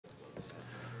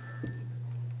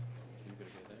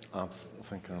I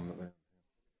think I'm at the...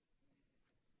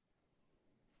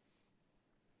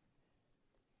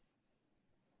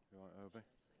 You all right, Obi?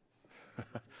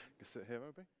 You sit here,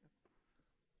 Obi?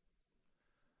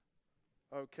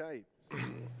 Okay.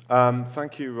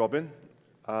 Thank you, Robin.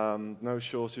 No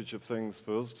shortage of things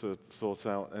for us to sort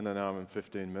out in an hour and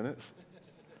 15 minutes.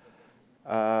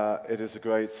 It is a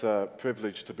great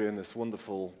privilege to be in this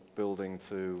wonderful building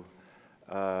to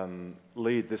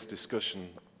lead this discussion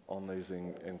on these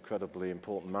incredibly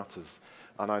important matters.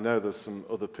 And I know there's some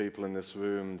other people in this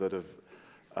room that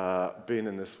have been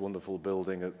in this wonderful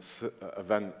building at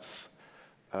events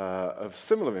of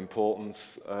similar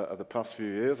importance of the past few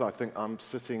years. I think I'm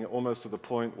sitting almost at the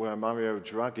point where Mario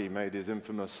Draghi made his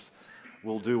infamous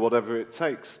 "we'll do whatever it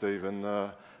takes,"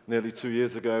 Stephen, nearly 2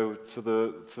 years ago to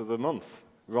the month,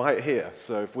 right here.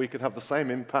 So if we could have the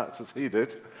same impact as he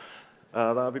did,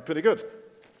 that would be pretty good.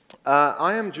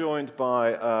 I am joined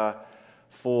by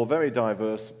four very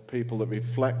diverse people that are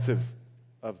reflective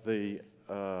of the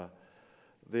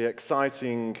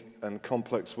exciting and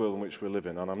complex world in which we live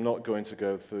in. And I'm not going to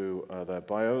go through their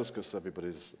bios because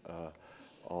everybody's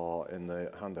are in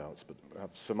the handouts. But we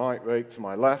have Sir Rake to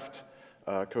my left,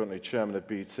 currently chairman of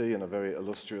BT and a very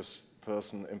illustrious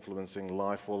person influencing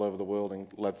life all over the world and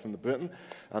led from Britain.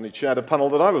 And he chaired a panel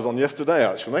that I was on yesterday,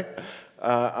 actually.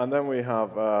 And then we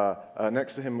have,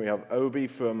 next to him, we have Obi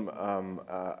from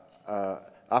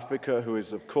Africa, who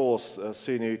is, of course, a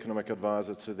senior economic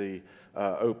advisor to the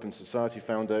Open Society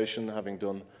Foundation, having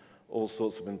done all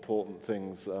sorts of important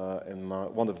things in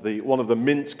one of the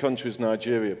mint countries,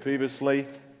 Nigeria, previously.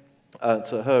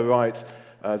 To her right,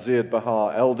 Ziad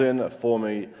Bahaa-Eldin, a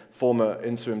former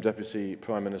interim deputy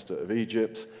prime minister of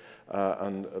Egypt.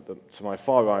 And to my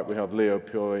far right, we have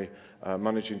Puri,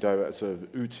 managing director of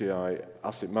UTI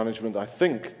Asset Management, I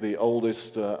think the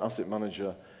oldest asset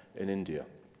manager in India.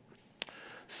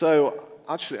 So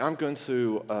actually, I'm going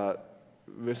to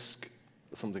risk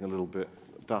something a little bit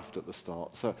daft at the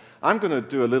start. So I'm going to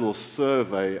do a little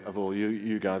survey of all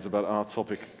you guys about our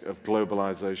topic of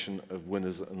globalization, of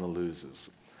winners and the losers.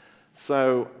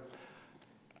 So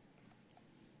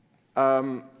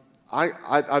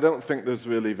I don't think there's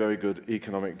really very good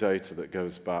economic data that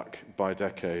goes back by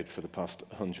decade for the past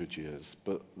 100 years,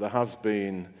 but there has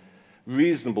been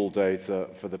reasonable data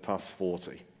for the past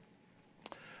 40.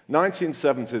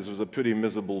 1970s was a pretty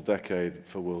miserable decade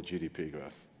for world GDP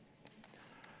growth.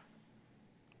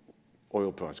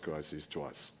 Oil price crises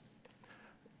twice.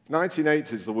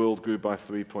 1980s, the world grew by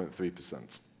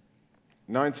 3.3%.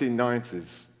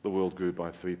 1990s, the world grew by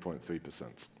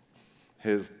 3.3%.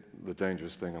 Here's the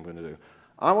dangerous thing I'm going to do.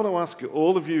 I want to ask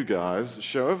all of you guys,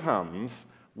 show of hands,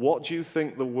 what do you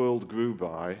think the world grew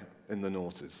by in the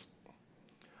noughties?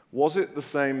 Was it the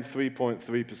same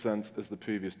 3.3% as the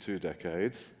previous 2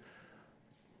 decades?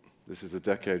 This is a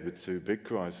decade with 2 big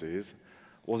crises.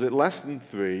 Was it less than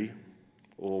 3,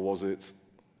 or was it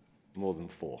more than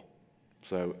 4?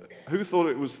 So who thought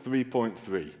it was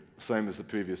 3.3, same as the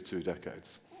previous 2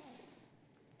 decades?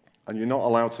 And you're not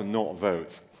allowed to not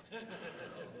vote.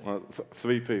 Well,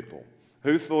 3 people.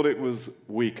 Who thought it was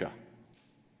weaker?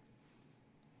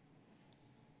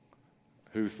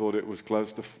 Who thought it was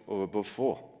close to or above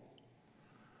 4?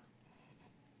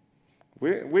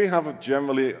 We have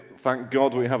generally, thank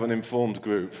God we have an informed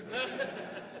group.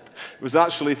 It was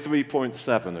actually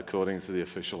 3.7 according to the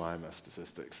official IMF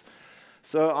statistics.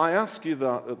 So I ask you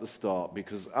that at the start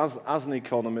because as an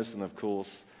economist and of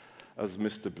course as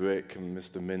Mr. Brick and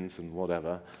Mr. Mint and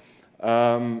whatever,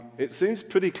 it seems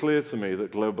pretty clear to me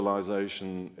that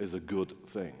globalization is a good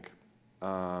thing.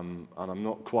 And I'm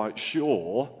not quite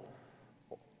sure,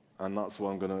 and that's what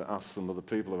I'm going to ask some other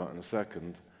people about in a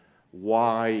second,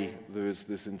 why there is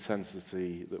this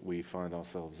intensity that we find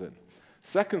ourselves in.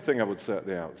 Second thing I would say at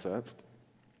the outset,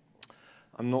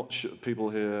 I'm not sure people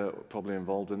here are probably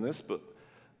involved in this, but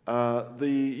the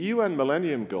UN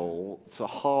Millennium Goal to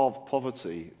halve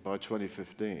poverty by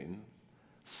 2015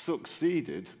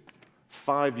 succeeded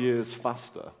 5 years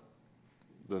faster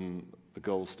than the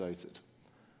goal stated.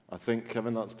 I think,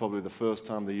 Kevin, that's probably the first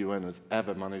time the UN has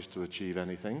ever managed to achieve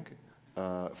anything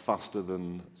faster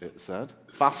than it said.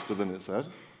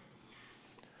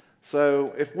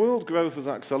 So if world growth has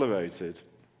accelerated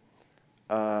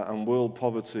and world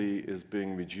poverty is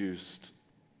being reduced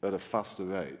at a faster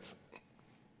rate,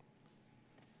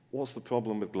 what's the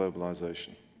problem with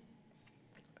globalization?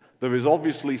 There is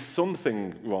obviously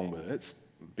something wrong with it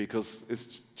because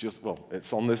it's just, well,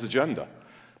 it's on this agenda.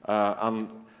 And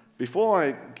before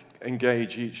I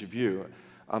engage each of you,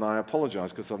 and I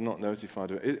apologize because I've not notified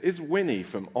you, is Winnie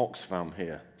from Oxfam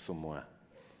here somewhere?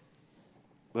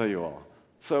 There you are.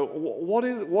 So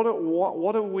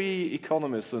what are we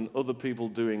economists and other people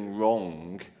doing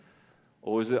wrong?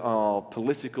 Or is it our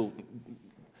political...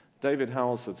 David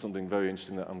Howell said something very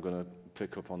interesting that I'm going to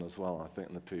pick up on as well, I think,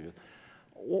 in the previous...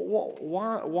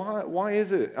 Why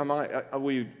is it? Are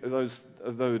those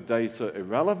data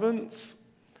irrelevant?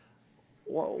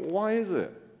 Why is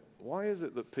it? Why is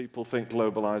it that people think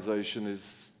globalization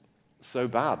is so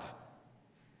bad?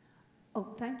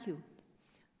 Oh, thank you.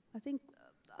 I think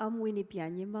I'm Winnie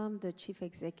Byanyima. I'm the chief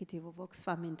executive of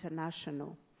Oxfam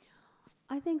International.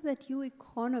 I think that you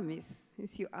economists,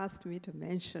 as you asked me to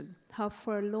mention, have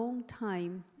for a long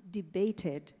time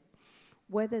debated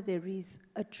whether there is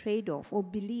a trade-off, or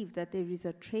believe that there is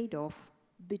a trade-off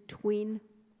between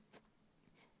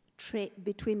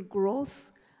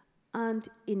growth and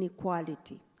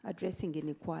inequality, addressing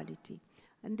inequality.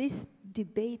 And this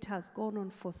debate has gone on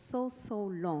for so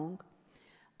long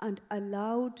and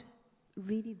allowed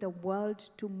really the world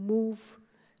to move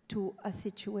to a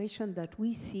situation that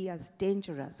we see as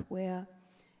dangerous, where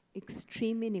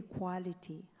extreme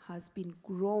inequality has been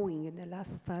growing in the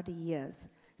last 30 years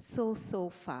so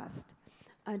fast,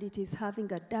 and it is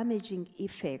having a damaging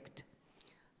effect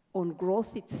on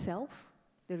growth itself.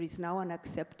 There is now an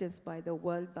acceptance by the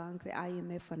World Bank, the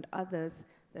IMF, and others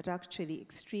that actually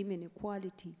extreme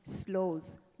inequality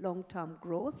slows long-term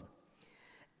growth.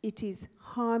 It is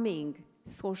harming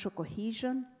social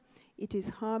cohesion. It is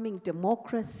harming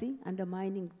democracy,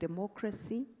 undermining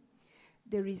democracy.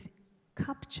 There is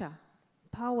capture.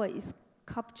 Power is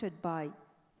captured by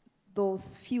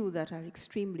those few that are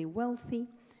extremely wealthy,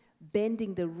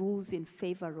 bending the rules in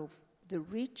favor of the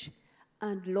rich,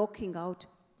 and locking out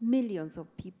millions of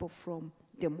people from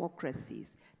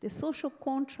democracies. The social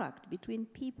contract between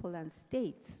people and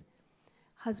states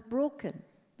has broken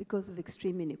because of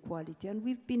extreme inequality, and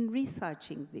we've been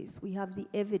researching this. We have the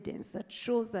evidence that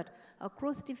shows that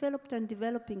across developed and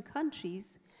developing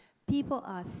countries, people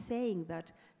are saying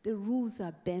that the rules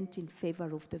are bent in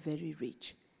favor of the very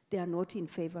rich. They are not in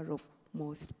favor of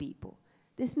most people.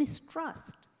 There's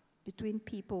mistrust between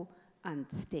people and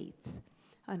states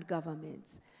and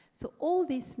governments. So all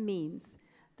this means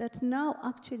that now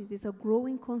actually there's a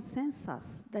growing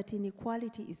consensus that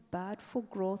inequality is bad for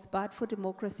growth, bad for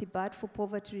democracy, bad for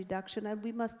poverty reduction, and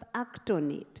we must act on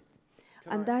it.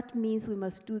 And that means we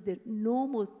must do the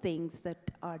normal things that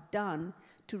are done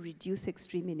to reduce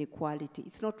extreme inequality.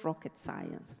 It's not rocket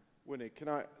science. Winnie, can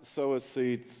I sow a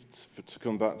seed to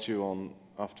come back to you on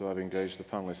after I've engaged the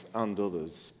panelists and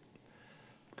others?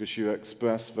 Because you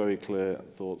expressed very clear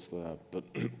thoughts there, but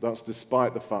that's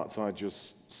despite the fact I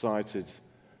just cited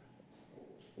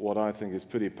what I think is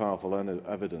pretty powerful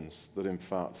evidence that, in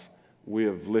fact, we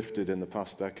have lifted in the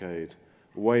past decade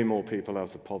way more people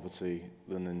out of poverty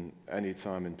than in any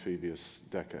time in previous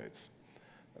decades.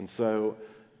 And so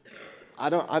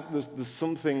there's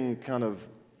something kind of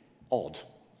odd.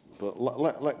 But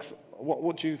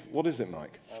what is it,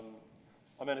 Mike?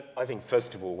 I think,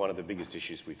 first of all, one of the biggest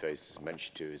issues we face, as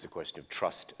mentioned too, is a question of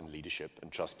trust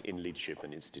and trust in leadership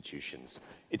and institutions.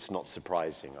 It's not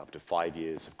surprising, after 5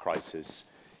 years of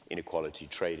crisis, inequality,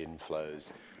 trade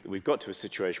inflows, that we've got to a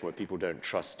situation where people don't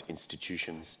trust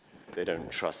institutions, they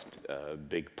don't trust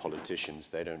big politicians,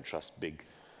 they don't trust big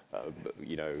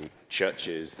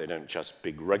churches, they don't trust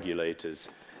big regulators.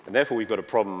 And therefore, we've got a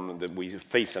problem that we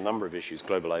face a number of issues: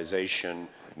 globalization,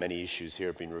 many issues here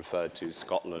have been referred to,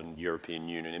 Scotland, European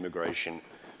Union, immigration,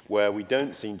 where we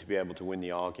don't seem to be able to win the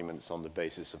arguments on the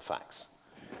basis of facts.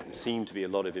 There seem to be a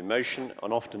lot of emotion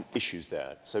and often issues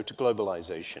there. So to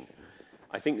globalization,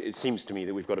 I think it seems to me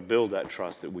that we've got to build that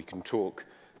trust, that we can talk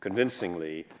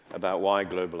convincingly about why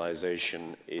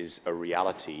globalization is a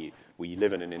reality. We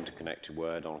live in an interconnected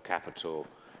world on capital,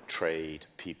 trade,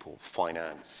 people,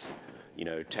 finance.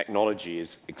 Technology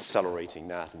is accelerating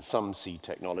that, and some see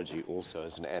technology also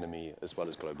as an enemy as well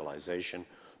as globalization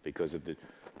because of the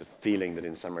feeling that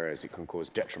in some areas it can cause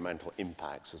detrimental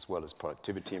impacts as well as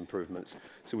productivity improvements.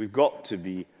 So we've got to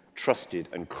be trusted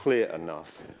and clear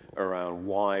enough around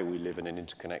why we live in an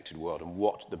interconnected world and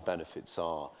what the benefits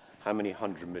are, how many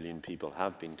 100 million people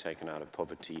have been taken out of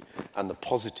poverty, and the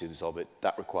positives of it.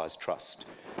 That requires trust.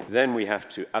 Then we have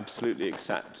to absolutely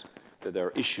accept that there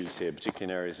are issues here,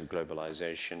 particularly in areas of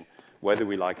globalization, whether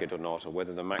we like it or not, or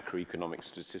whether the macroeconomic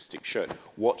statistics show it.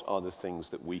 What are the things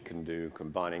that we can do,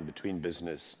 combining between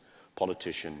business,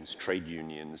 politicians, trade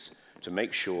unions, to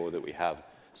make sure that we have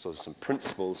sort of some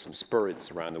principles, some spirits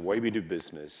around the way we do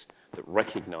business that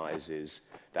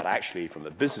recognizes that actually, from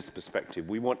a business perspective,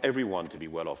 we want everyone to be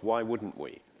well off. Why wouldn't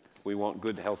we? We want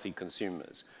good, healthy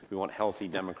consumers. We want healthy,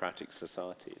 democratic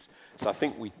societies. So I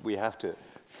think we have to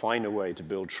find a way to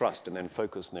build trust, and then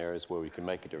focus on areas where we can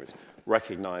make a difference.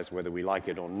 Recognize, whether we like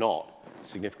it or not,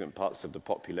 significant parts of the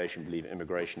population believe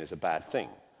immigration is a bad thing,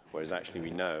 whereas actually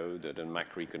we know that at a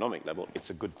macroeconomic level, it's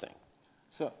a good thing.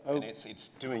 So, and it's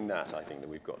doing that, I think, that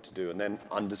we've got to do, and then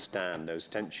understand those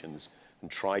tensions and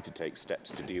try to take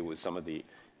steps to deal with some of the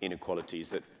inequalities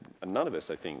that none of us,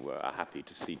 I think, are happy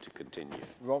to see to continue.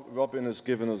 Robin has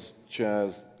given us,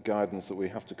 chairs, guidance that we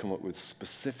have to come up with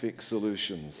specific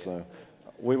solutions. So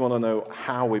we want to know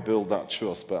how we build that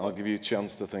trust, but I'll give you a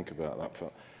chance to think about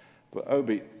that. But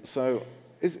Obi, so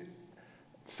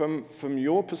from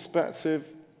your perspective,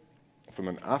 from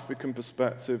an African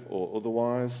perspective or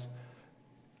otherwise,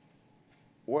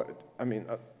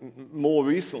 more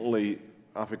recently,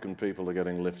 African people are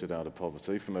getting lifted out of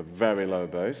poverty from a very low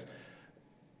base.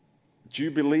 Do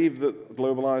you believe that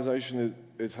globalization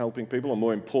is helping people, or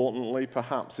more importantly,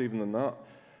 perhaps even than that,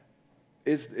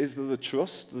 is there the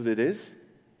trust that it is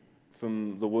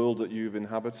from the world that you've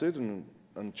inhabited and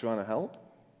trying to help?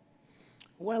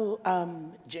 Well,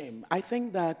 Jim, I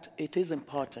think that it is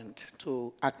important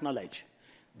to acknowledge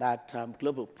that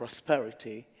global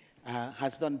prosperity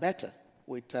has done better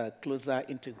with closer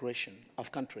integration of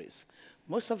countries.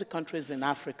 Most of the countries in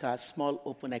Africa are small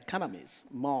open economies,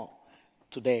 more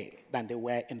today than they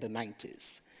were in the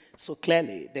 90s. So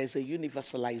clearly, there's a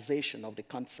universalization of the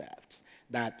concepts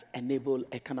that enable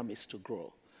economies to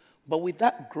grow. But with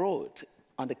that growth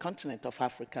on the continent of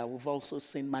Africa, we've also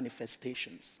seen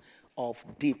manifestations of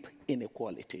deep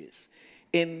inequalities.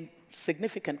 In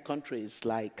significant countries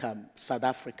like South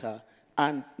Africa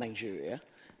and Nigeria,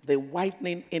 the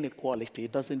widening inequality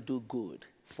doesn't do good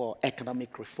for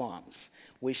economic reforms,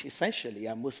 which essentially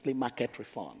are mostly market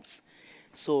reforms.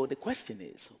 So the question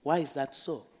is, why is that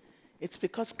so? It's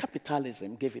because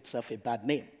capitalism gave itself a bad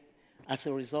name as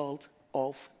a result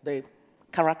of the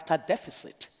character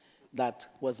deficit that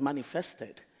was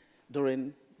manifested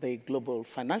during the global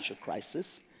financial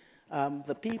crisis.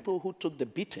 The people who took the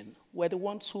beating were the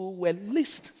ones who were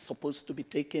least supposed to be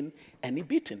taking any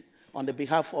beating on the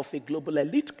behalf of a global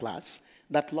elite class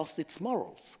that lost its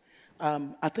morals.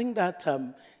 I think that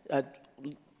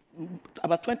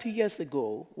about 20 years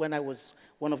ago, when I was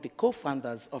one of the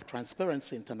co-founders of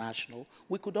Transparency International,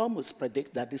 we could almost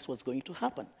predict that this was going to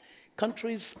happen.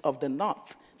 Countries of the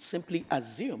North simply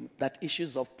assumed that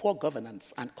issues of poor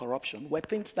governance and corruption were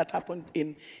things that happened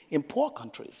in poor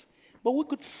countries. But we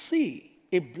could see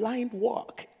a blind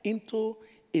walk into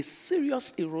a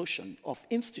serious erosion of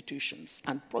institutions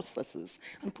and processes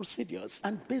and procedures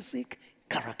and basic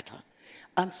character.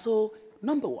 And so,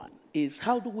 number one is,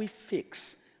 how do we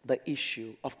fix the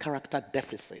issue of character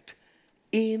deficit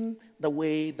in the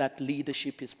way that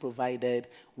leadership is provided,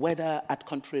 whether at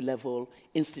country level,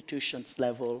 institutions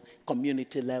level,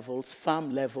 community levels,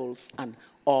 farm levels, and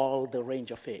all the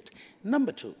range of it.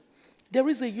 Number two, there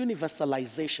is a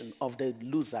universalization of the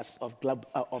losers of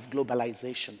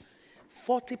globalization.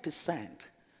 40%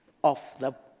 of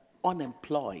the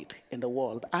unemployed in the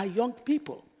world are young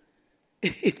people.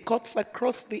 It cuts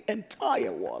across the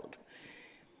entire world.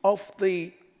 Of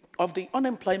the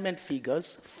unemployment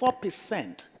figures,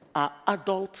 4% are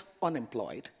adult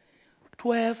unemployed,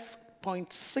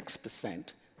 12.6%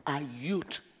 are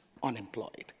youth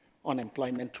unemployed,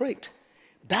 unemployment rate.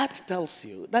 That tells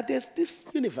you that there's this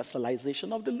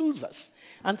universalization of the losers.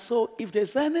 And so if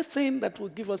there's anything that will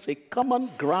give us a common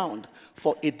ground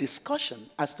for a discussion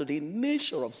as to the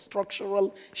nature of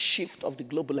structural shift of the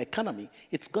global economy,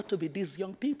 it's got to be these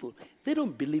young people. They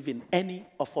don't believe in any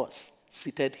of us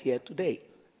seated here today.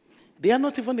 They are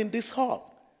not even in this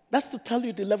hall. That's to tell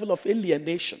you the level of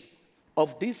alienation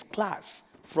of this class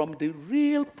from the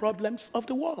real problems of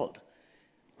the world.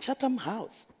 Chatham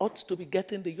House ought to be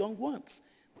getting the young ones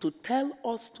to tell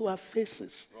us to our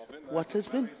faces what has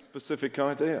been. Specific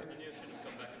idea.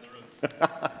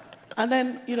 And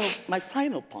then, my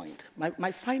final point.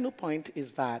 My final point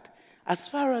is that as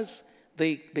far as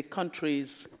the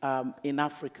countries in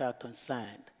Africa are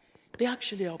concerned, they're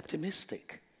actually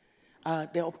optimistic.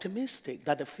 They're optimistic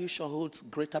that the future holds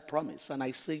greater promise. And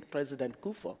I see President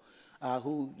Kufuor,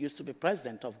 who used to be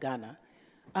president of Ghana,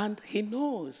 and he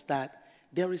knows that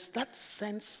there is that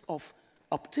sense of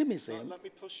optimism. Let me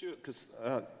push you, because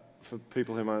for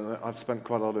people who might know, I've spent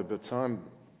quite a lot of time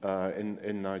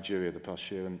in Nigeria the past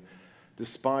year, and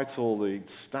despite all the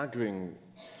staggering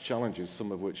challenges,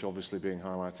 some of which obviously being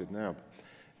highlighted now,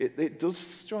 it does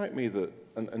strike me that,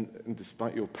 and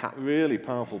despite your really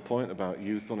powerful point about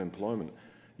youth unemployment,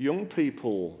 young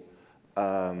people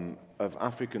of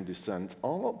African descent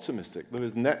are optimistic. There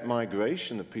is net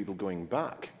migration of people going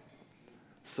back.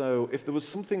 So if there was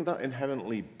something that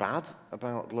inherently bad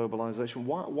about globalization,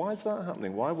 why is that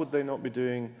happening? Why would they not be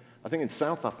doing, I think in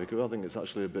South Africa, I think it's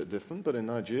actually a bit different, but in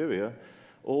Nigeria,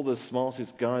 all the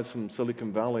smartest guys from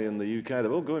Silicon Valley and the UK,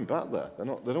 they're all going back there. They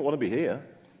don't want to be here.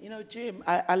 You know, Jim,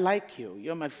 I like you.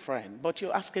 You're my friend, but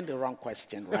you're asking the wrong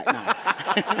question right now.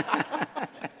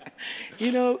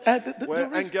 You know,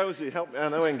 Ngozi, help me. I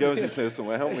know Ngozi's here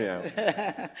somewhere. Help me out.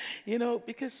 You know,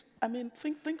 because, I mean,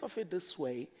 think of it this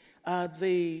way.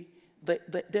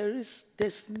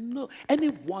 There's no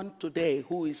anyone today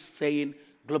who is saying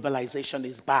globalization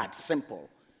is bad, simple,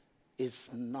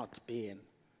 is not being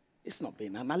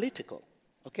analytical,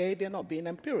 okay? They're not being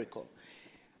empirical.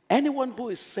 Anyone who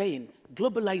is saying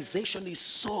globalization is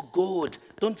so good,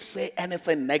 don't say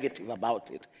anything negative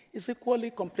about it, is equally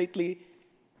completely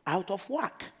out of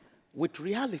whack with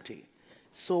reality.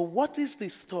 So what is the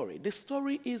story? The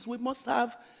story is we must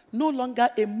have no longer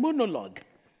a monologue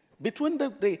between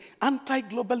the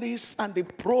anti-globalists and the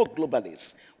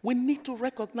pro-globalists. We need to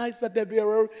recognize that there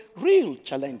are real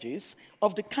challenges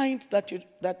of the kind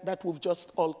that we've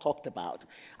just all talked about.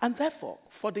 And therefore,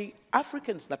 for the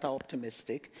Africans that are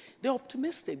optimistic, they're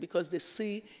optimistic because they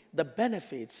see the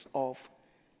benefits of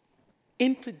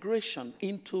integration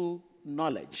into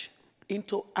knowledge,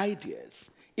 into ideas,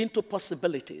 into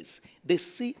possibilities. They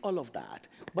see all of that.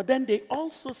 But then they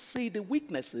also see the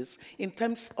weaknesses in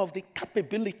terms of the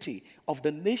capability of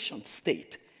the nation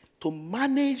state to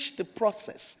manage the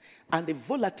process and the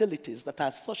volatilities that are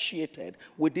associated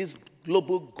with this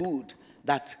global good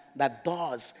that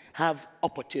does have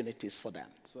opportunities for them.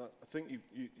 So I think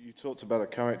you talked about a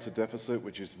character deficit,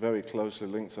 which is very closely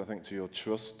linked, I think, to your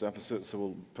trust deficit, so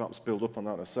we'll perhaps build up on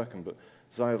that in a second. But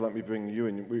Ziad, let me bring you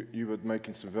in. You were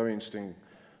making some very interesting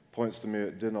points to me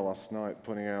at dinner last night,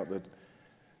 pointing out that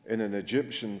in an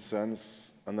Egyptian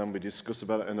sense, and then we discussed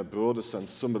about it in a broader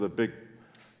sense, some of the big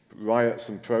riots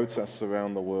and protests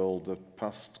around the world the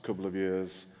past couple of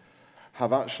years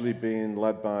have actually been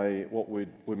led by what we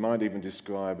might even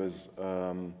describe as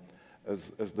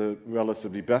the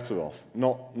relatively better off,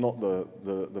 not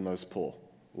the most poor.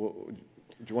 Do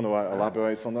you want to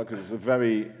elaborate on that? Because it's a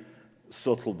very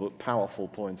subtle but powerful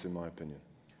point, in my opinion.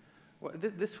 Well,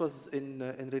 this was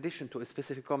in relation to a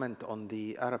specific comment on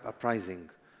the Arab uprising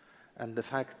and the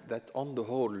fact that on the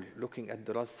whole, looking at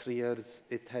the last 3 years,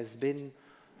 it has been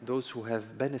those who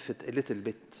have benefited a little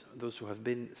bit, those who have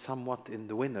been somewhat in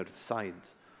the winner's side,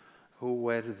 who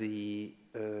were the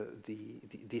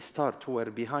start, who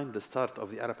were behind the start of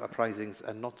the Arab uprisings,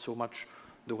 and not so much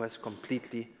those who has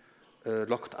completely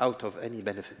locked out of any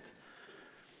benefit.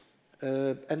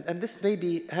 And this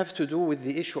maybe have to do with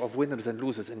the issue of winners and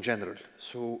losers in general.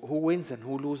 So who wins and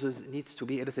who loses needs to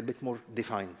be a little bit more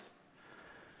defined.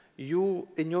 You,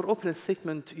 in your opening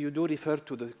statement, you do refer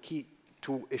to the key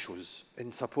two issues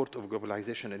in support of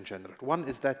globalization in general. One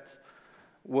is that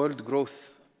world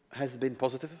growth has been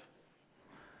positive.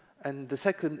 And the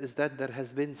second is that there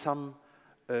has been some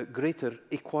greater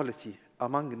equality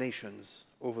among nations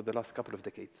over the last couple of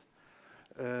decades.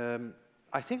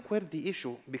 I think where the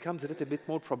issue becomes a little bit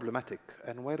more problematic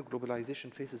and where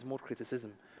globalization faces more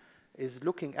criticism is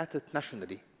looking at it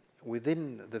nationally,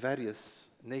 within the various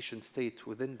nation states,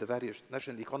 within the various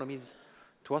national economies.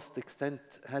 To what extent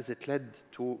has it led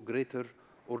to greater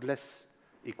or less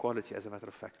equality, as a matter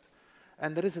of fact?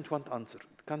 And there isn't one answer.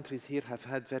 Countries here have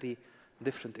had very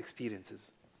different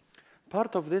experiences.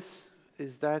 Part of this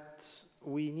is that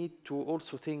we need to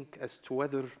also think as to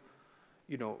whether,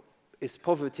 is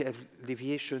poverty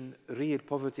alleviation real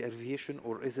poverty alleviation,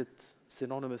 or is it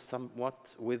synonymous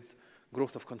somewhat with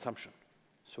growth of consumption?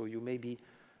 So you may be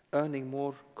earning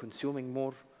more, consuming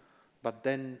more, but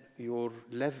then your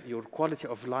quality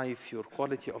of life, your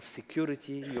quality of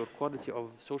security, your quality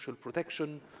of social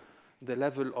protection, the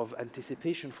level of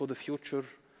anticipation for the future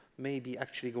may be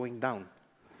actually going down.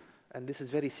 And this is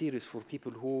very serious for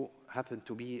people who happen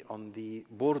to be on the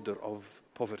border of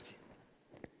poverty.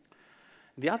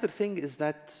 The other thing is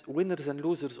that winners and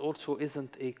losers also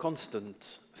isn't a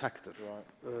constant factor.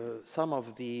 Right. Some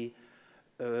of the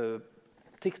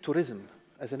take tourism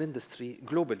as an industry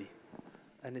globally,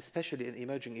 and especially in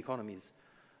emerging economies.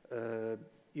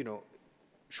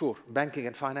 Sure, banking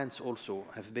and finance also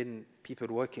have been, people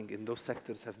working in those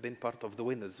sectors have been part of the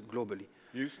winners globally.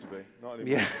 Used to be, not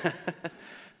anymore. Yeah.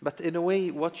 But in a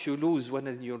way, what you lose when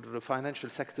in your financial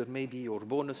sector may be your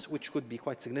bonus, which could be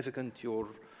quite significant, your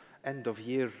end of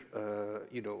year,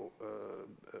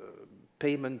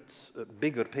 payment,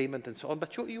 bigger payment and so on.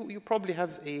 But you probably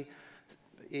have a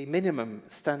minimum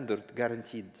standard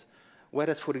guaranteed.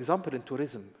 Whereas, for example, in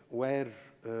tourism, where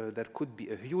there could be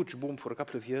a huge boom for a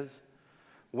couple of years,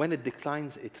 when it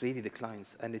declines, it really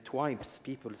declines, and it wipes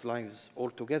people's lives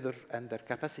altogether and their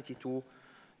capacity to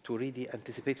really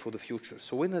anticipate for the future.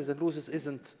 So winners and losers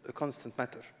isn't a constant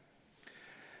matter.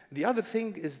 The other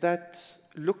thing is that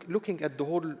looking at the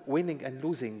whole winning and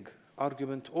losing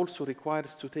argument also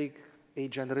requires to take a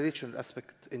generational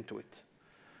aspect into it.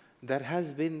 There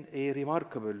has been a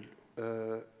remarkable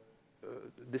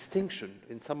distinction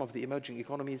in some of the emerging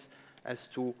economies as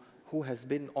to who has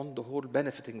been on the whole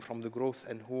benefiting from the growth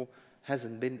and who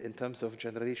hasn't been in terms of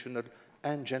generational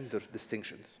and gender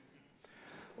distinctions.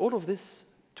 All of this,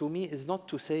 to me, is not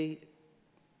to say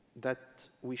that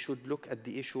we should look at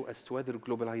the issue as to whether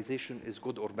globalization is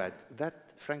good or bad. That,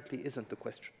 frankly, isn't the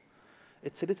question.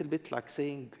 It's a little bit like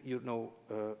saying, you know,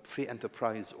 free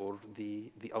enterprise or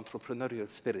the entrepreneurial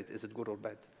spirit, is it good or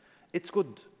bad? It's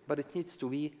good, but it needs to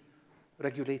be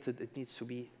regulated, it needs to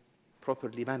be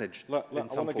properly managed. I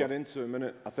want to get into a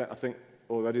minute. I think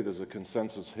already there's a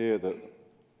consensus here that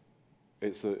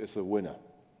it's a winner.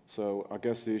 So I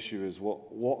guess the issue is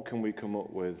what can we come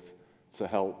up with to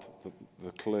help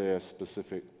the clear,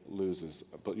 specific losers?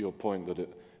 But your point that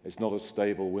it's not a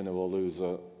stable winner or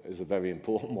loser is a very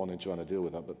important one in trying to deal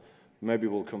with that. But maybe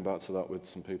we'll come back to that with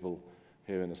some people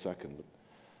here in a second.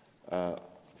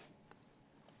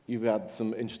 You've had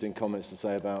some interesting comments to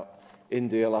say about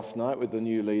India last night with the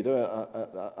new leader.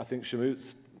 I think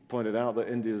Shamoot's pointed out that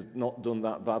India's not done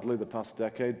that badly the past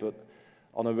decade, but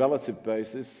on a relative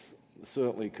basis,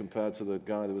 certainly compared to the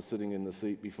guy that was sitting in the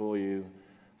seat before you,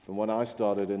 from when I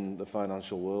started in the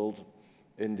financial world,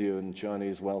 India and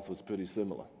Chinese wealth was pretty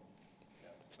similar.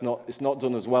 It's not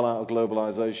done as well out of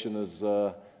globalization as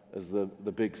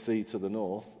the big sea to the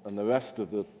north, and the rest of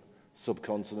the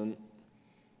subcontinent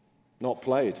not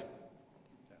played.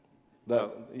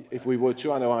 That if we were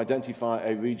trying to identify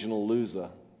a regional loser,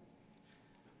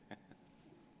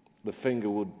 the finger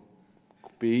would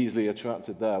be easily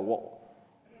attracted there.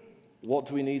 What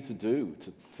do we need to do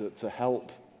to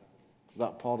help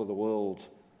that part of the world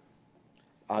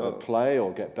either play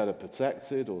or get better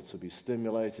protected or to be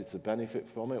stimulated to benefit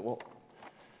from it?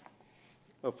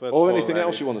 Or anything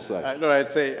else you want to say? No,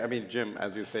 I'd say, I mean, Jim,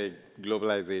 as you say,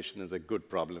 globalization is a good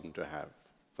problem to have,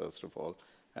 first of all.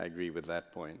 I agree with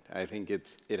that point. I think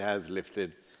it has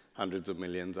lifted hundreds of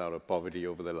millions out of poverty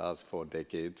over the last 4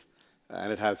 decades,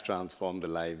 and it has transformed the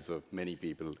lives of many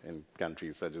people in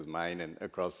countries such as mine and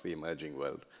across the emerging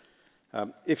world.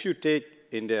 If you take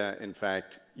India, in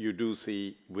fact, you do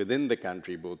see within the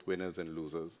country both winners and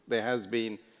losers. There has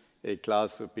been a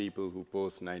class of people who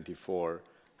post-94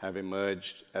 have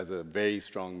emerged as a very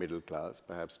strong middle class,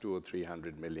 perhaps 200 or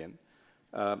 300 million.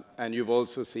 And you've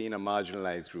also seen a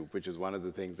marginalized group, which is one of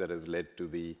the things that has led to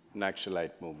the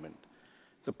Naxalite movement.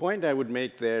 The point I would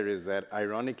make there is that,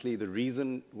 ironically, the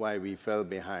reason why we fell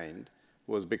behind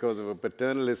was because of a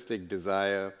paternalistic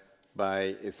desire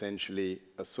by essentially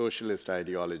a socialist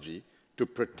ideology to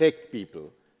protect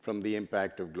people from the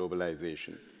impact of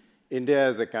globalization. India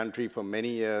as a country for many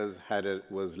years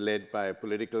was led by a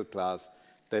political class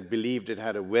that believed it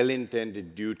had a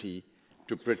well-intended duty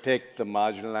to protect the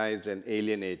marginalized and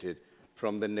alienated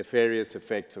from the nefarious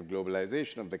effects of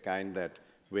globalization of the kind that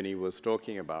Winnie was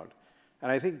talking about.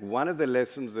 And I think one of the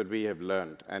lessons that we have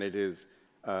learned, and it is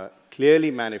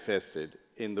clearly manifested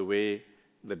in the way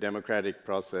the democratic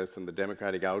process and the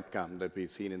democratic outcome that we've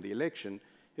seen in the election,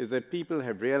 is that people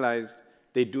have realized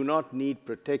they do not need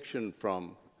protection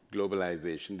from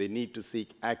globalization. They need to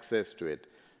seek access to it.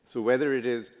 So whether it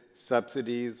is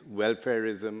subsidies,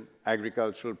 welfareism,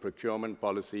 agricultural procurement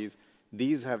policies,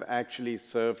 these have actually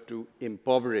served to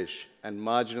impoverish and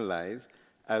marginalize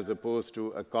as opposed to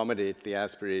accommodate the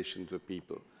aspirations of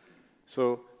people.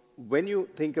 So when you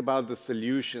think about the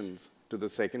solutions to the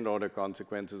second-order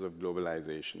consequences of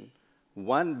globalization,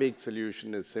 one big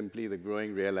solution is simply the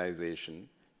growing realization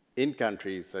in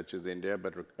countries such as India,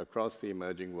 but across the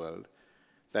emerging world,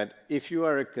 that if you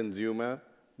are a consumer,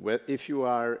 if you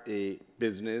are a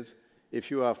business, if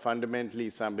you are fundamentally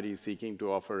somebody seeking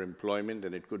to offer employment,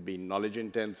 and it could be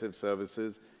knowledge-intensive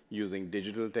services using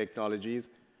digital technologies,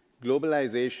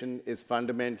 globalization is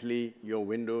fundamentally your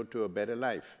window to a better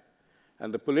life.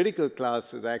 And the political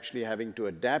class is actually having to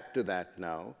adapt to that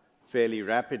now fairly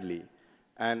rapidly.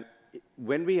 And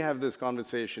when we have this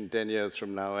conversation 10 years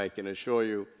from now, I can assure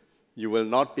you, you will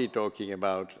not be talking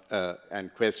about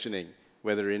and questioning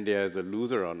whether India is a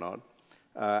loser or not.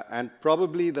 And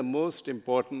probably the most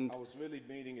important... I was really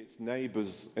meaning its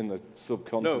neighbors in the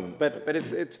subcontinent. No, but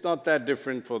it's not that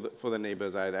different for the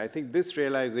neighbors either. I think this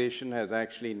realization has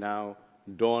actually now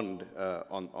dawned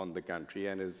on the country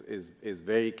and is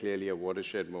very clearly a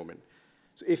watershed moment.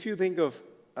 So if you think of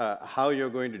how you're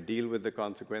going to deal with the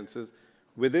consequences,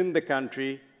 Within the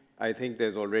country, I think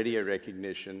there's already a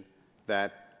recognition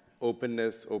that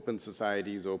openness, open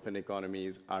societies, open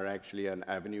economies are actually an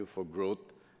avenue for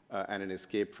growth and an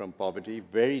escape from poverty,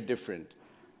 very different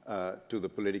to the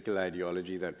political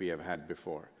ideology that we have had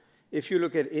before. If you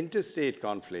look at interstate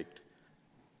conflict,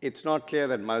 it's not clear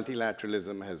that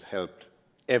multilateralism has helped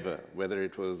ever, whether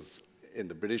it was in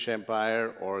the British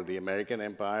Empire or the American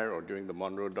Empire or during the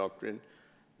Monroe Doctrine,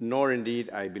 nor indeed,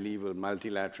 I believe, will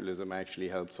multilateralism actually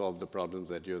help solve the problems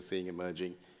that you're seeing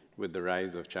emerging with the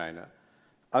rise of China.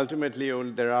 Ultimately,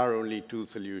 there are only two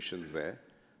solutions there.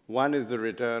 One is the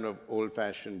return of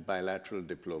old-fashioned bilateral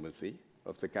diplomacy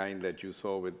of the kind that you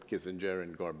saw with Kissinger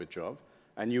and Gorbachev,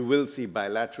 and you will see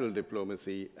bilateral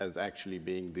diplomacy as actually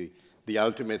being the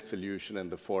ultimate solution and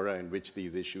the fora in which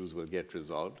these issues will get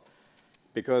resolved.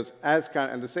 Because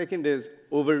and the second is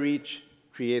overreach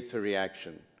creates a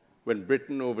reaction. When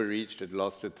Britain overreached, it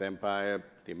lost its empire.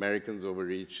 The Americans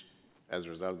overreached as a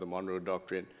result of the Monroe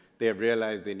Doctrine. They have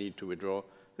realized they need to withdraw.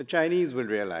 The Chinese will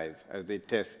realize, as they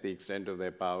test the extent of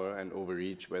their power and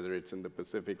overreach, whether it's in the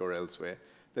Pacific or elsewhere,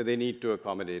 that they need to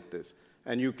accommodate this.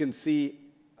 And you can see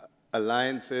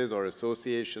alliances or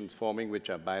associations forming which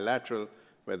are bilateral,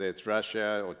 whether it's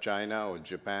Russia or China or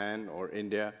Japan or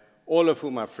India, all of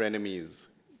whom are frenemies,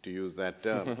 to use that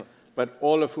term, but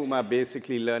all of whom are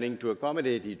basically learning to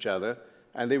accommodate each other,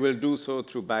 and they will do so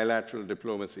through bilateral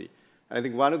diplomacy. I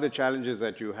think one of the challenges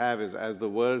that you have is, as the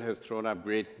world has thrown up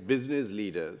great business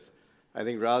leaders, I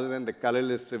think rather than the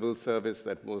colorless civil service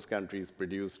that most countries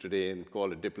produce today and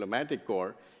call a diplomatic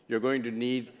corps, you're going to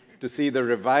need to see the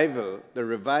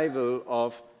revival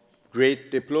of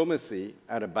great diplomacy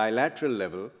at a bilateral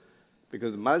level,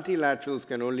 because multilaterals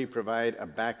can only provide a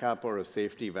backup or a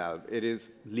safety valve. It is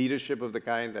leadership of the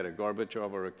kind that a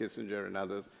Gorbachev or a Kissinger and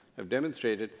others have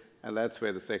demonstrated, and that's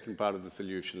where the second part of the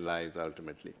solution lies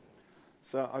ultimately.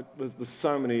 So there's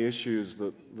so many issues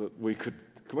that we could...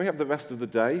 Can we have the rest of the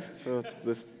day for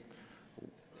this?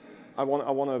 I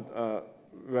want to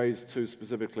raise two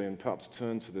specifically and perhaps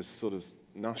turn to this sort of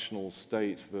national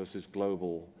state versus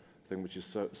global thing, which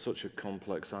is such a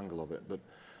complex angle of it. But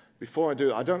before I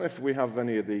do, I don't know if we have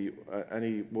any of the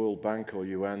any World Bank or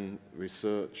UN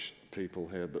research people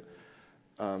here, but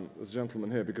there's a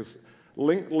gentleman here, because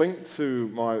linked to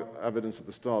my evidence at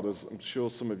the start, as I'm sure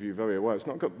some of you are very aware, it's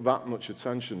not got that much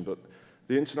attention, but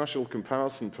the International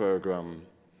Comparison Programme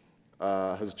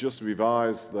has just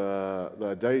revised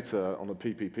their data on a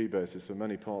PPP basis for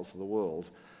many parts of the world.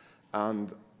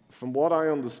 And from what I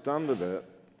understand of it,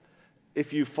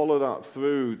 if you follow that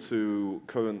through to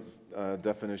current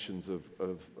definitions of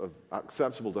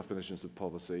acceptable definitions of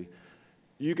poverty,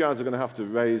 you guys are going to have to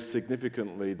raise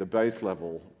significantly the base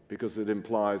level, because it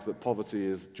implies that poverty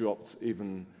has dropped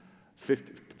even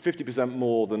 50%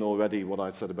 more than already what I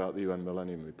said about the UN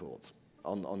Millennium Report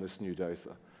on this new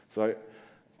data. So I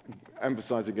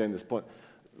emphasize again this point.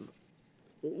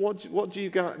 What do you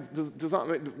guys, does that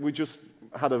make, we just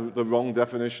had the wrong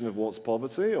definition of what's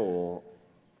poverty, or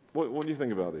what do you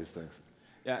think about these things?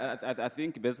 Yeah, I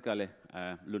think basically,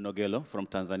 Lunogelo from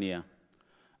Tanzania.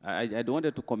 I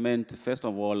wanted to comment, first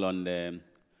of all, on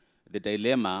the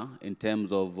dilemma in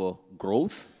terms of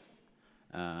growth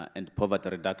and poverty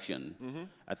reduction. Mm-hmm.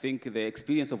 I think the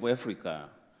experience of Africa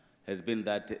has been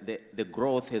that the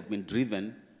growth has been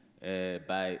driven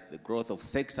by the growth of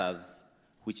sectors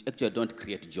which actually don't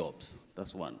create jobs.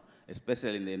 That's one,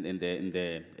 especially in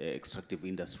the extractive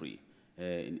industry,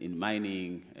 in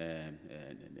mining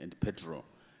and petrol.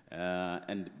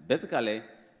 And basically,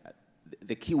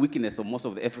 the key weakness of most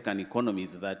of the African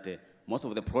economies is that most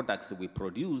of the products we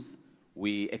produce,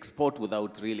 we export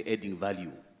without really adding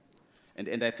value.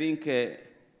 And I think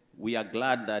we are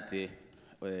glad that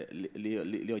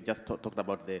Leo just talked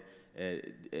about the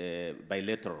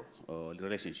bilateral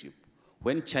relationship.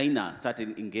 When China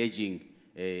started engaging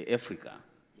Africa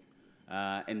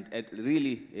and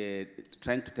really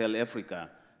trying to tell Africa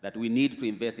that we need to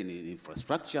invest in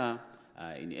infrastructure,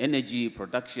 in energy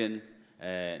production,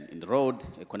 in road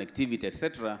connectivity,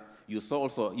 etc., you saw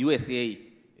also USA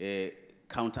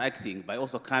counteracting by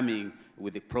also coming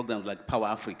with the programs like Power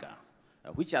Africa,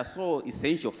 which are so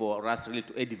essential for us really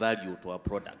to add value to our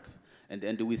products.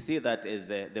 And we see that as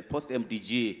the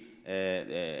post-MDG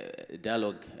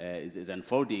dialogue is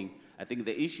unfolding, I think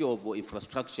the issue of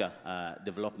infrastructure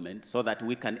development so that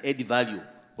we can add value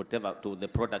whatever, to the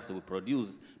products we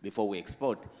produce before we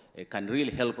export, can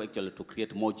really help actually to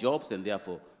create more jobs and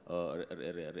therefore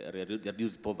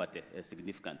reduce poverty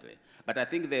significantly. But I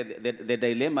think the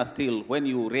dilemma still, when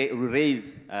you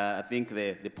raise, I think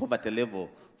the poverty level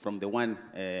from the $1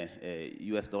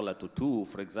 US to 2,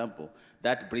 for example,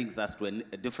 that brings us to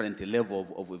a different level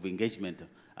of engagement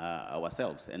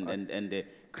ourselves, and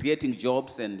creating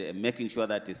jobs and making sure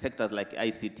that sectors like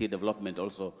ICT development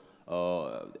also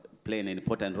play an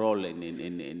important role in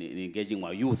engaging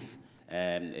our youth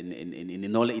in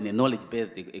a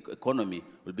knowledge-based economy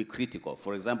will be critical.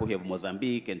 For example, we have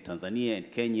Mozambique and Tanzania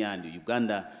and Kenya and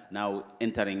Uganda now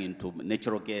entering into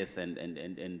natural gas and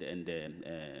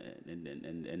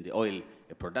the oil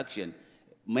production,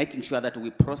 making sure that we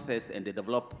process and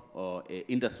develop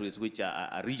industries which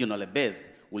are regionally based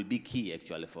will be key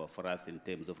actually for us in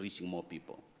terms of reaching more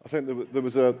people. I think there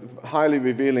was a highly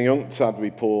revealing UNCTAD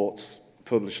report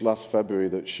published last February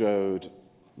that showed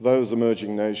those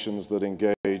emerging nations that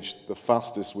engaged the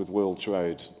fastest with world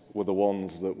trade were the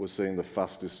ones that were seeing the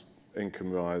fastest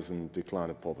income rise and decline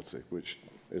of poverty, which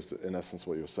is in essence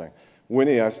what you're saying.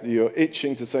 Winnie, you're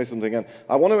itching to say something again.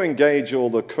 I want to engage all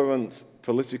the current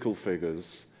political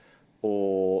figures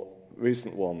or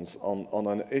recent ones on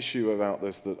an issue about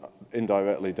this that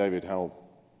indirectly David Howell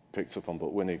picked up on,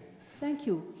 but Winnie. Thank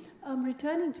you.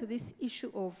 Returning to this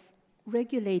issue of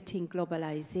regulating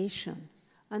globalization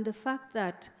and the fact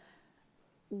that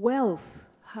wealth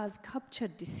has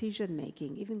captured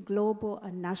decision-making, even global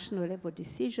and national level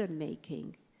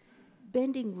decision-making,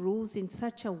 bending rules in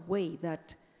such a way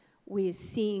that we're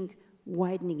seeing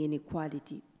widening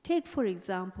inequality. Take, for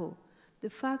example, the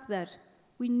fact that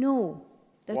we know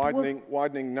that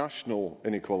widening national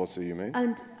inequality, you mean?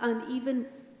 And even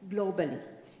globally.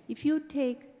 If you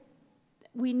take,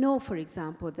 we know, for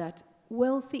example, that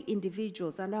wealthy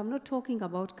individuals, and I'm not talking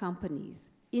about companies,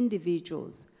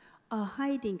 individuals, are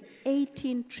hiding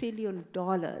 $18 trillion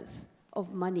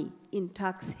of money in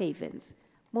tax havens,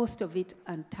 most of it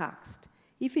untaxed.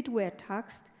 If it were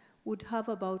taxed, would have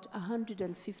about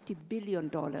 $150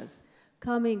 billion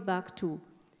coming back to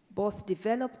both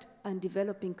developed and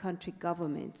developing country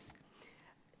governments.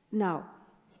 Now,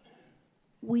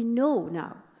 we know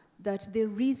now that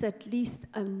there is at least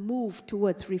a move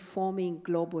towards reforming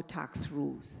global tax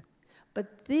rules.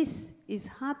 But this is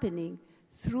happening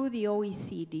through the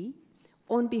OECD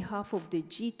on behalf of the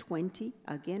G20,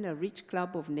 again, a rich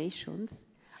club of nations,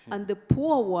 and the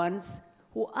poor ones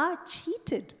who are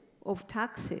cheated of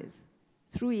taxes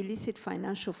through illicit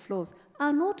financial flows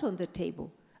are not on the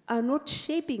table, are not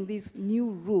shaping these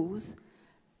new rules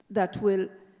that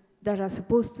are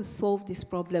supposed to solve this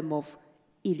problem of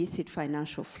illicit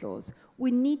financial flows.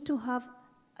 We need to have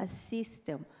a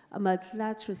system, a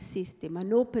multilateral system,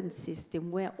 an open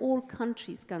system where all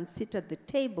countries can sit at the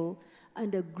table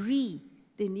and agree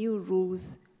the new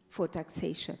rules for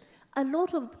taxation. A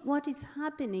lot of what is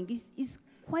happening is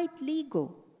quite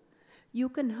legal. You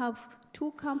can have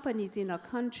two companies in a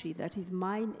country that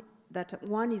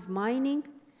one is mining,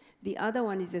 the other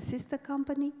one is a sister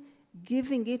company,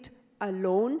 giving it a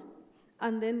loan,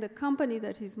 and then the company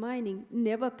that is mining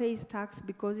never pays tax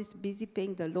because it's busy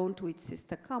paying the loan to its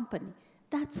sister company.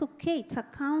 That's okay, it's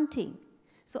accounting.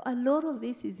 So a lot of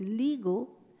this is legal,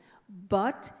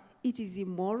 but it is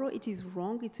immoral, it is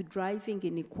wrong, it's driving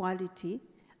inequality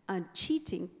and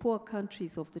cheating poor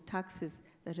countries of the taxes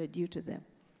that are due to them.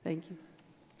 Thank you.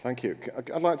 Thank you.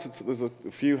 I'd like to, there's a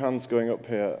few hands going up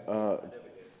here,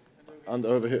 and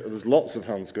over here, there's lots of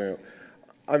hands going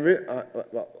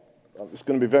up. It's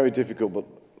going to be very difficult, but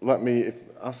let me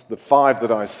ask the five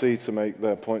that I see to make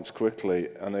their points quickly,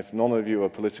 and if none of you are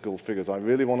political figures, I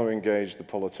really want to engage the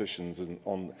politicians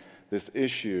on this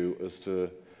issue as to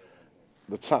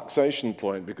the taxation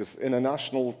point, because in a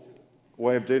national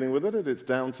way of dealing with it, it's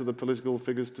down to the political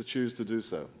figures to choose to do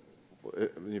so.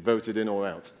 You voted in or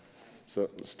out. So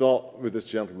start with this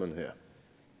gentleman here.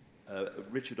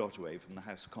 Richard Ottaway from the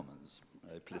House of Commons,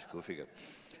 a political figure.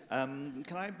 Can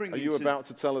I bring Are you about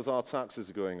to tell us our taxes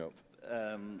are going up?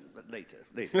 Later.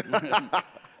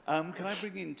 Can I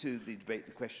bring into the debate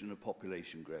the question of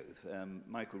population growth?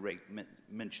 Michael Rake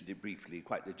mentioned it briefly,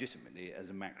 quite legitimately, as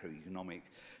a macroeconomic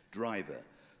driver.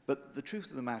 But the truth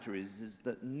of the matter is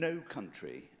that no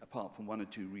country, apart from one or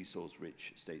two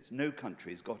resource-rich states, no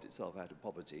country has got itself out of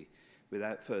poverty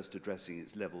without first addressing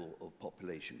its level of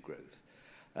population growth.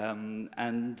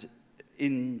 And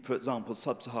in, for example,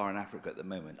 sub-Saharan Africa at the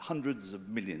moment, hundreds of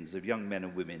millions of young men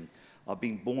and women are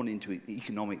being born into an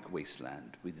economic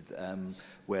wasteland with,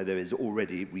 where there is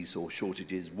already resource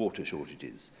shortages, water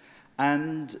shortages.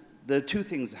 And there are two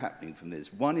things happening from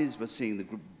this. One is we're seeing the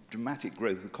dramatic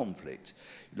growth of conflict.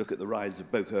 You look at the rise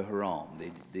of Boko Haram,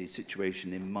 the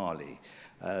situation in Mali,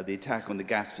 the attack on the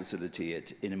gas facility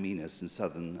at In Amenas in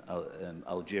southern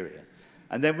Algeria.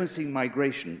 And then we're seeing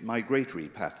migratory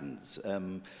patterns,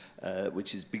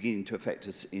 which is beginning to affect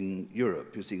us in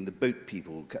Europe. You're seeing the boat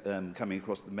people coming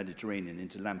across the Mediterranean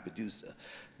into Lampedusa,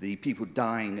 the people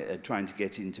dying trying to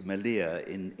get into Melilla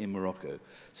in Morocco.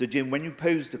 So, Jim, when you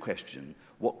pose the question,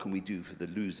 what can we do for the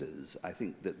losers, I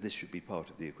think that this should be part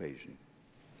of the equation.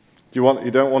 You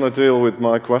don't want to deal with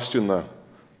my question, though?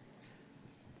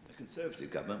 The Conservative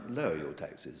government will lower your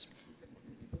taxes.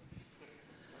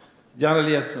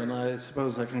 Generally, yes, and I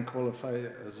suppose I can qualify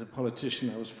as a politician.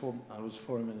 I was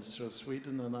Foreign Minister of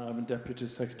Sweden, and I'm Deputy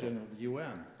Secretary of the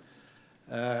UN.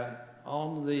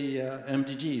 On the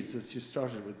MDGs, as you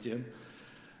started with, Jim,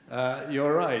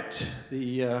 you're right.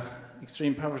 The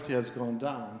extreme poverty has gone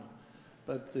down,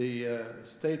 but the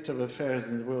state of affairs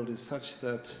in the world is such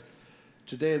that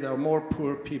today there are more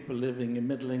poor people living in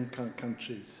middle-income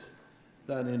countries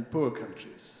than in poor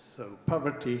countries. So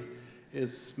poverty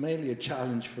is mainly a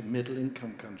challenge for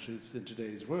middle-income countries in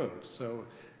today's world. So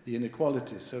the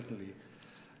inequalities certainly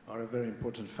are a very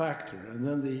important factor. And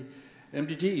then the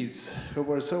MDGs, who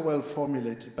were so well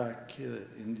formulated back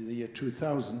in the year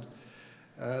 2000,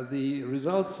 the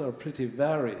results are pretty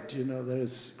varied. You know, there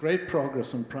is great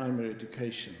progress on primary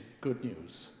education, good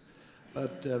news,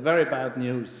 but very bad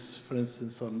news, for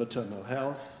instance, on maternal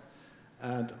health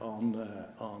and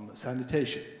on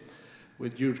sanitation,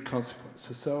 with huge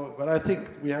consequences. So, but I think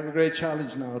we have a great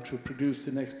challenge now to produce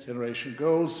the next generation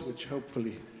goals, which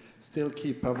hopefully still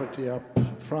keep poverty up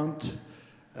front,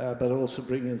 but also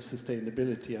bring in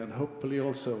sustainability, and hopefully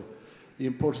also the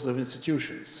importance of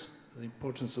institutions, the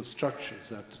importance of structures